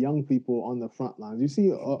so many young people on the front lines. You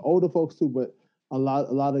see older folks too, but a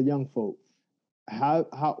lot of young folks.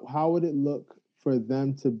 How would it look for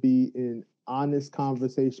them to be in honest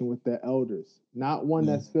conversation with their elders? Not one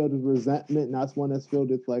that's filled with resentment, not one that's filled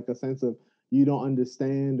with like a sense of you don't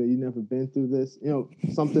understand or you never been through this.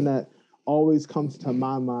 Something that always comes to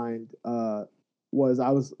my mind was I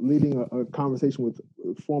was leading a conversation with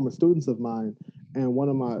former students of mine, and one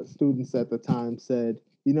of my students at the time said,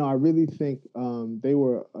 I really think they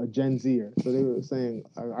were a Gen Zer. So they were saying,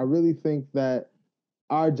 I really think that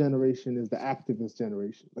our generation is the activist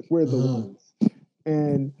generation. Like we're the ones.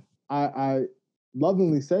 And I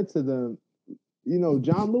lovingly said to them,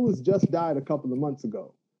 John Lewis just died a couple of months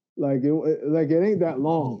ago. Like it ain't that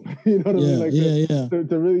long. You know what I mean? Like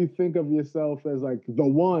to really think of yourself as like the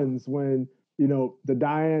ones when, the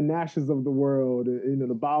Diane Nashes of the world,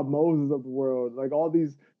 the Bob Moses of the world, like all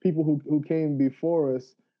these people who came before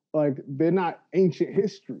us, like they're not ancient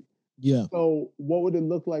history. Yeah. So what would it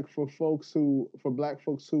look like for Black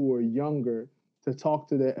folks who are younger to talk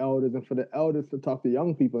to their elders and for the elders to talk to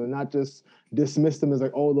young people and not just dismiss them as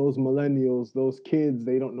like, oh, those millennials, those kids,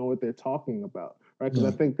 they don't know what they're talking about, right? Because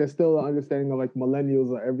I think there's still an understanding of like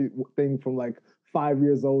millennials are everything from like 5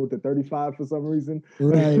 years old to 35 for some reason.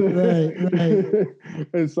 Right.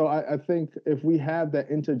 And so I think if we have that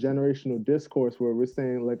intergenerational discourse where we're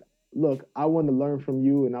saying like, look, I want to learn from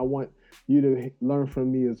you and I want you to learn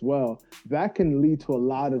from me as well, that can lead to a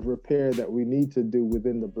lot of repair that we need to do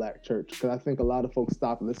within the Black church. Because I think a lot of folks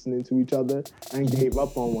stopped listening to each other and gave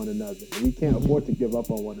up on one another. And we can't afford to give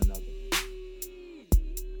up on one another.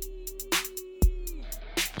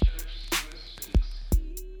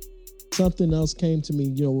 Something else came to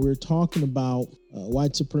me, we were talking about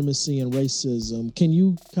white supremacy and racism. Can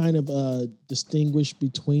you kind of distinguish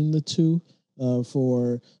between the two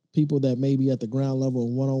for people that may be at the ground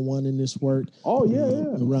level one-on-one in this work? Oh, yeah.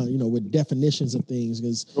 Around, with definitions of things.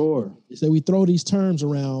 Because sure. So we throw these terms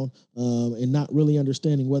around and not really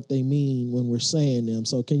understanding what they mean when we're saying them.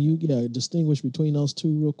 So can you distinguish between those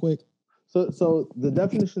two real quick? So the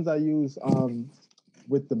definitions I use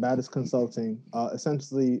with the Baddest Consulting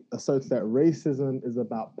essentially asserts that racism is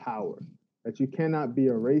about power, that you cannot be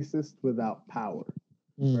a racist without power,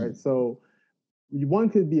 right? So one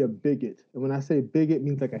could be a bigot. And when I say bigot, it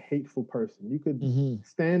means like a hateful person. You could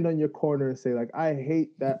stand on your corner and say like, I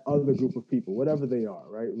hate that other group of people, whatever they are,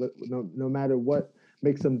 right? No matter what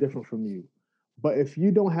makes them different from you. But if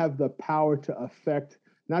you don't have the power to affect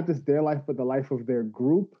not just their life, but the life of their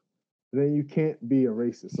group, then you can't be a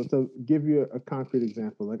racist. So to give you a concrete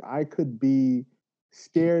example, like I could be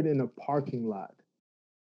scared in a parking lot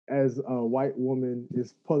as a white woman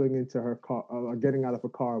is pulling into her car or getting out of a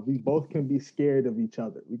car, we both can be scared of each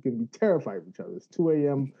other. We can be terrified of each other. It's 2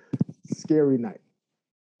 a.m. scary night.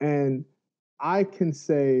 And I can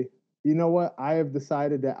say, you know what? I have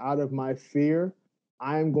decided that out of my fear,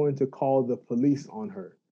 I'm going to call the police on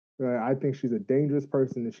her. Right? I think she's a dangerous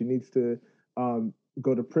person and she needs to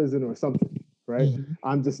go to prison or something. Right? Mm-hmm.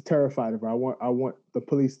 I'm just terrified of her. I want the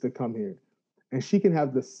police to come here, and she can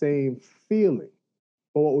have the same feeling.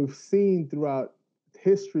 But what we've seen throughout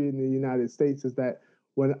history in the United States is that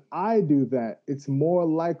when I do that, it's more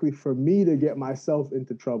likely for me to get myself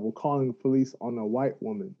into trouble calling the police on a white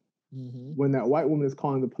woman. Mm-hmm. When that white woman is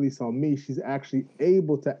calling the police on me, she's actually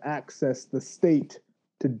able to access the state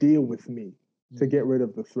to deal with me, to get rid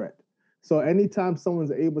of the threat. So anytime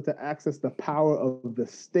someone's able to access the power of the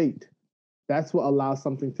state, that's what allows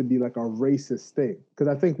something to be like a racist thing. Because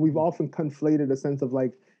I think we've often conflated a sense of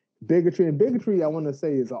like bigotry, and bigotry, I want to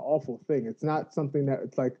say, is an awful thing. It's not something that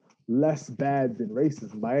it's like less bad than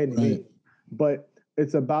racism by any means, but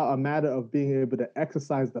it's about a matter of being able to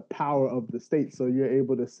exercise the power of the state. So you're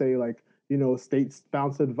able to say like, you know, state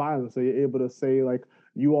sponsored violence. So you're able to say like,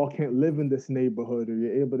 you all can't live in this neighborhood, or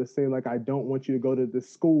you're able to say like, I don't want you to go to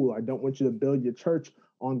this school. I don't want you to build your church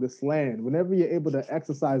on this land. Whenever you're able to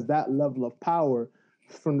exercise that level of power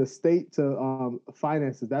from the state to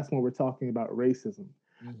finances, that's when we're talking about racism.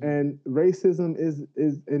 Mm-hmm. And racism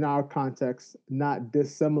is in our context not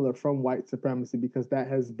dissimilar from white supremacy, because that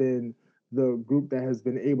has been the group that has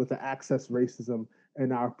been able to access racism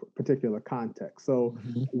in our particular context. So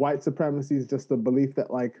white supremacy is just the belief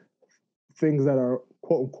that like things that are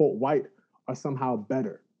quote unquote white are somehow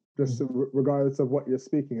better, just regardless of what you're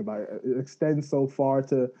speaking about. It extends so far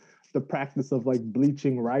to the practice of like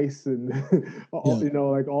bleaching rice and all, you know,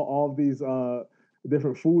 like all these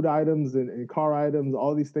different food items and car items,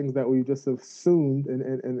 all these things that we just assumed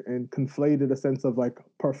and conflated a sense of like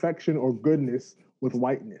perfection or goodness with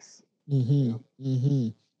whiteness.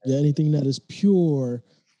 Yeah, anything that is pure,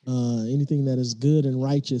 anything that is good and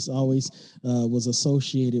righteous always was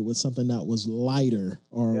associated with something that was lighter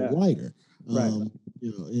or whiter, you know,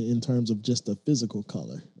 in terms of just the physical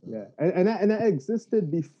color. Yeah, and that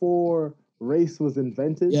existed before race was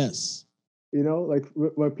invented. Yes. You know, like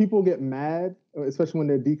when people get mad, especially when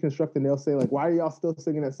they're deconstructing, they'll say like, "Why are y'all still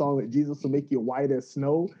singing that song that Jesus will make you white as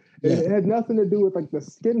snow?" It had nothing to do with like the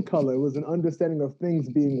skin color. It was an understanding of things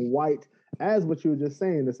being white, as what you were just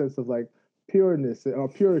saying, the sense of like pureness or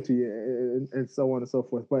purity and so on and so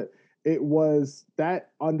forth. But it was that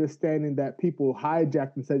understanding that people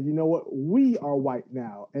hijacked and said, "You know what? We are white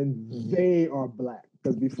now, and they are black."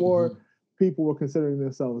 Because before people were considering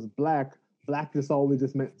themselves black, black just always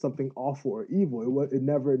just meant something awful or evil. It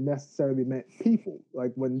never necessarily meant people.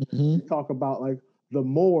 Like when you talk about like the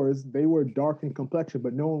Moors, they were dark in complexion,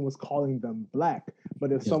 but no one was calling them black.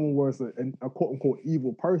 But if someone was a quote unquote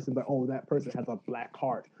evil person, but oh, that person has a black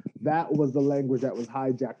heart, that was the language that was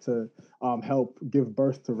hijacked to help give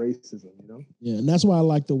birth to racism, you know? Yeah, and that's why I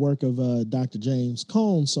like the work of Dr. James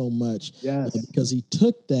Cone so much, because he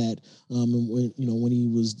took that and when he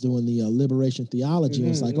was doing the liberation theology, it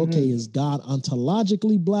was like, okay, is God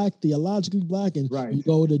ontologically black, theologically black? And you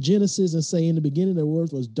go to Genesis and say in the beginning the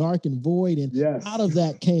word was dark and void, and out of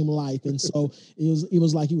that came life. And so it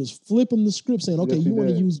was like he was flipping the script, saying, okay, you want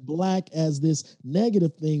to use black as this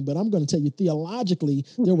negative thing, but I'm going to tell you theologically,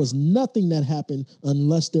 there was nothing that happened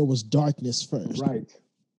unless there was darkness first.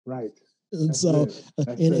 Right. And that's so,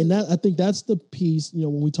 and that I think that's the piece,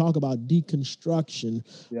 when we talk about deconstruction,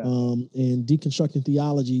 and deconstructing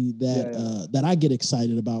theology that I get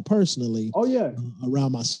excited about personally. Oh yeah,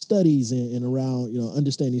 around my studies and around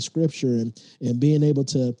understanding scripture and being able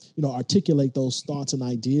to articulate those thoughts and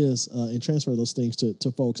ideas and transfer those things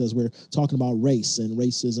to folks as we're talking about race and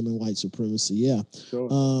racism and white supremacy. Yeah, sure.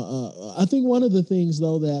 I think one of the things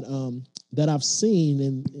though that I've seen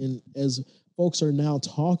and as folks are now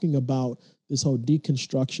talking about this whole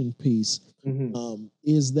deconstruction piece,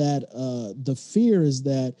 is that the fear is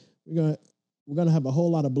that we're gonna have a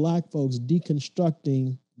whole lot of black folks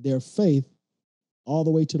deconstructing their faith all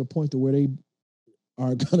the way to the point to where they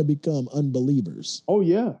are gonna become unbelievers. Oh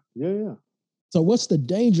yeah. So what's the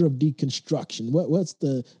danger of deconstruction? What's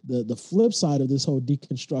the flip side of this whole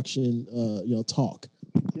deconstruction talk?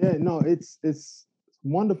 Yeah, no, it's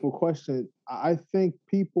wonderful question. I think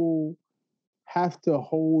people have to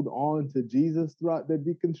hold on to Jesus throughout the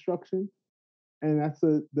deconstruction. And that's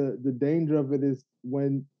the danger of it is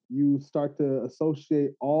when you start to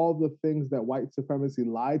associate all the things that white supremacy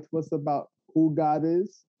lied to us about who God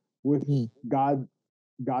is with God's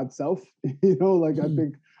self. I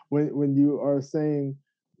think when you are saying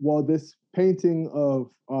well, this painting of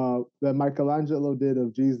that Michelangelo did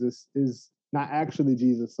of Jesus is not actually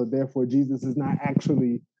Jesus, so therefore Jesus is not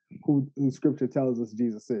actually who Scripture tells us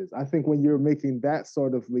Jesus is. I think when you're making that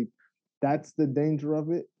sort of leap, that's the danger of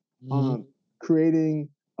it. Mm-hmm. Creating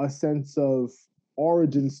a sense of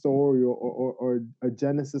origin story or a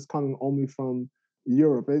genesis coming only from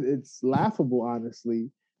Europe. It's laughable,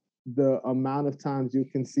 honestly, the amount of times you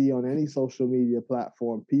can see on any social media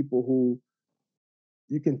platform people who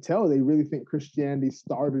you can tell they really think Christianity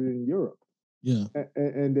started in Europe. Yeah.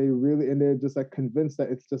 And they really, and they're just like convinced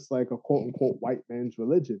that it's just like a quote unquote white man's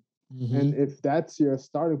religion. Mm-hmm. And if that's your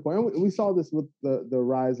starting point, and we saw this with the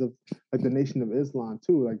rise of like the Nation of Islam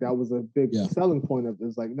too. Like that was a big selling point of it.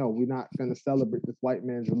 It's like, no, we're not going to celebrate this white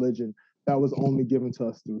man's religion that was only given to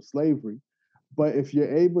us through slavery. But if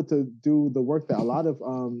you're able to do the work that a lot of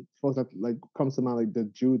folks that like comes to mind, like the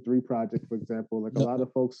Jude 3 Project, for example, like a lot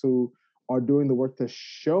of folks who are doing the work to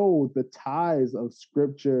show the ties of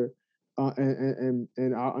Scripture and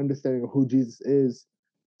our understanding of who Jesus is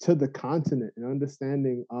to the continent, and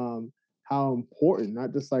understanding how important,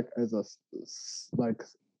 not just like as a like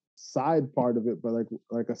side part of it, but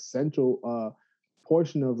like a central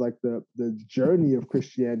portion of like the journey of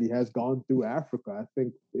Christianity has gone through Africa. I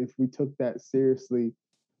think if we took that seriously,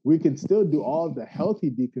 we can still do all the healthy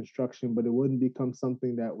deconstruction, but it wouldn't become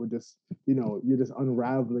something that would just, you're just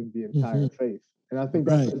unraveling the entire faith. And I think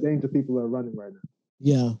that's the danger people are running right now.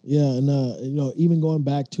 Yeah, and even going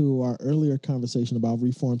back to our earlier conversation about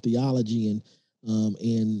Reformed theology and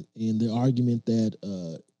the argument that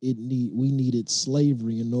we needed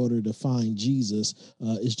slavery in order to find Jesus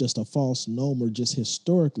is just a false nomer, just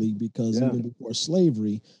historically, because even before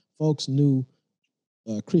slavery, folks knew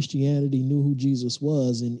Christianity, knew who Jesus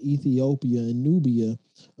was in Ethiopia and Nubia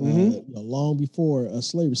long before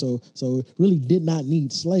slavery. So it really did not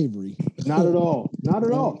need slavery. Not at all. Not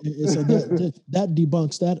at all. So that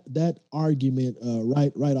debunks that argument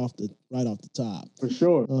right off the top. For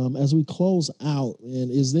sure. As we close out,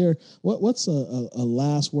 and is there what's a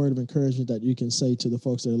last word of encouragement that you can say to the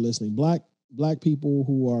folks that are listening? Black people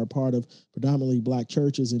who are part of predominantly Black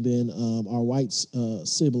churches, and then our white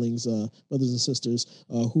siblings, brothers and sisters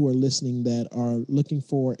who are listening, that are looking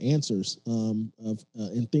for answers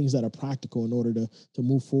and things that are practical in order to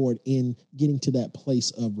move forward in getting to that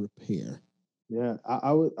place of repair. Yeah,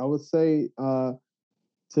 I would say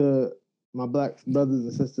to my Black brothers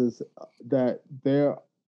and sisters that there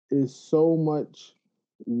is so much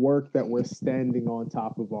work that we're standing on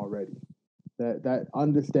top of already. That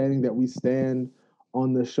understanding that we stand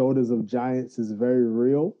on the shoulders of giants is very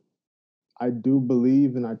real. I do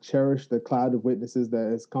believe and I cherish the cloud of witnesses that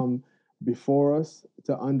has come before us,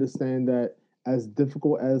 to understand that as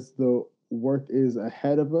difficult as the work is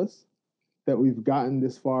ahead of us, that we've gotten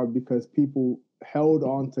this far because people held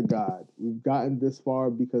on to God. We've gotten this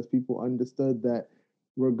far because people understood that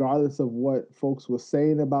regardless of what folks were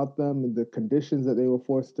saying about them and the conditions that they were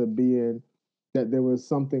forced to be in, that there was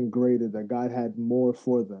something greater, that God had more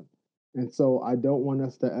for them. And so I don't want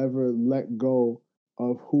us to ever let go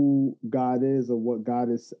of who God is or what God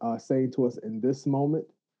is saying to us in this moment.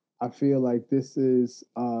 I feel like this is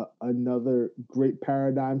another great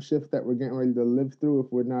paradigm shift that we're getting ready to live through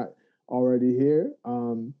if we're not already here.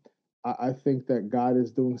 I think that God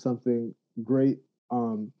is doing something great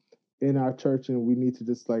in our church, and we need to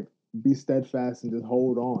just like be steadfast and just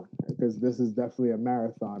hold on, because this is definitely a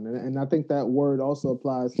marathon. And I think that word also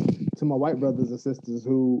applies to my white brothers and sisters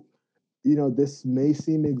who, this may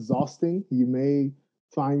seem exhausting. You may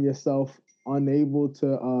find yourself unable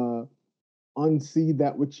to unsee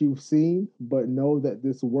that which you've seen, but know that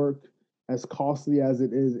this work, as costly as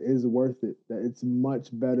it is worth it. That it's much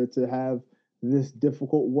better to have this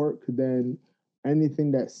difficult work than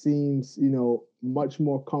anything that seems, much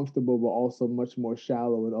more comfortable, but also much more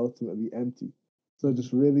shallow and ultimately empty. So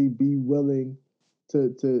just really be willing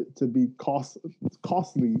to be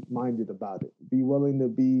costly minded about it. Be willing to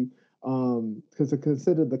be to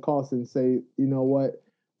consider the cost and say, you know what,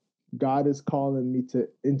 God is calling me to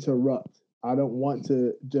interrupt. I don't want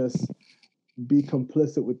to just be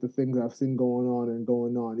complicit with the things I've seen going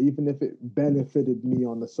on, even if it benefited me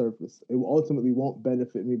on the surface. It ultimately won't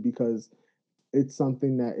benefit me because it's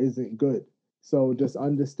something that isn't good. So just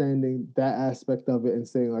understanding that aspect of it and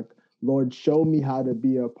saying like, Lord, show me how to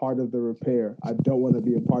be a part of the repair. I don't want to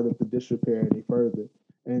be a part of the disrepair any further.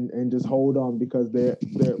 And just hold on, because they're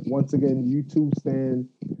once again, you too stand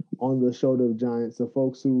on the shoulder of giants, of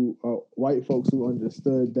folks who white folks who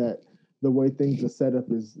understood that the way things are set up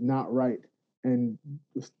is not right, and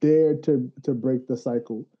dared to break the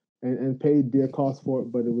cycle and paid dear cost for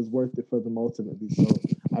it, but it was worth it for them ultimately. So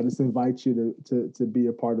I just invite you to be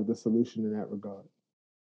a part of the solution in that regard.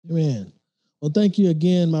 Amen. Well, thank you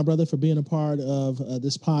again, my brother, for being a part of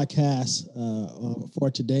this podcast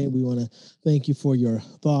for today. We want to thank you for your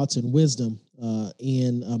thoughts and wisdom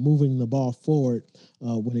in moving the ball forward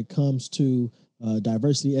when it comes to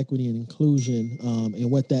diversity, equity, and inclusion, and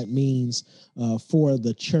what that means for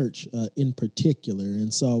the church in particular.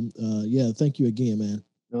 And so, thank you again, man.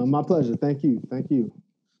 My pleasure. Thank you. Thank you.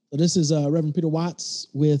 So this is Reverend Peter Watts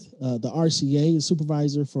with the RCA, the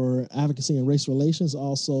Supervisor for Advocacy and Race Relations,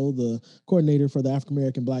 also the coordinator for the African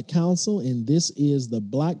American Black Council, and this is the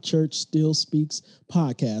Black Church Still Speaks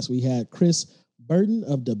podcast. We had Chris Burton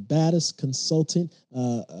of the Battis Consultant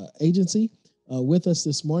Agency with us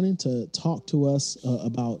this morning to talk to us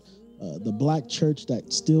about the Black church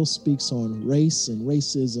that still speaks on race and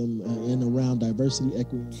racism and around diversity,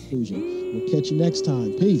 equity, and inclusion. We'll catch you next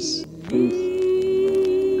time. Peace. Peace.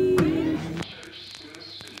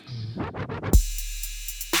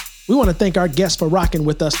 We want to thank our guests for rocking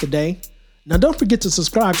with us today. Now, don't forget to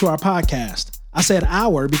subscribe to our podcast. I said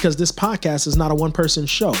our because this podcast is not a one-person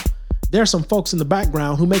show. There are some folks in the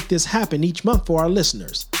background who make this happen each month for our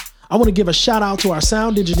listeners. I want to give a shout out to our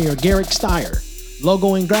sound engineer, Garrick Steyer,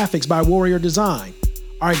 logo and graphics by Warrior Design,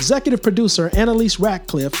 our executive producer, Annalise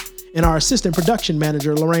Ratcliffe, and our assistant production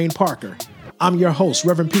manager, Lorraine Parker. I'm your host,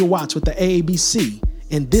 Reverend Peter Watts with the AABC,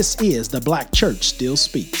 and this is The Black Church Still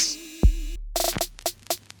Speaks.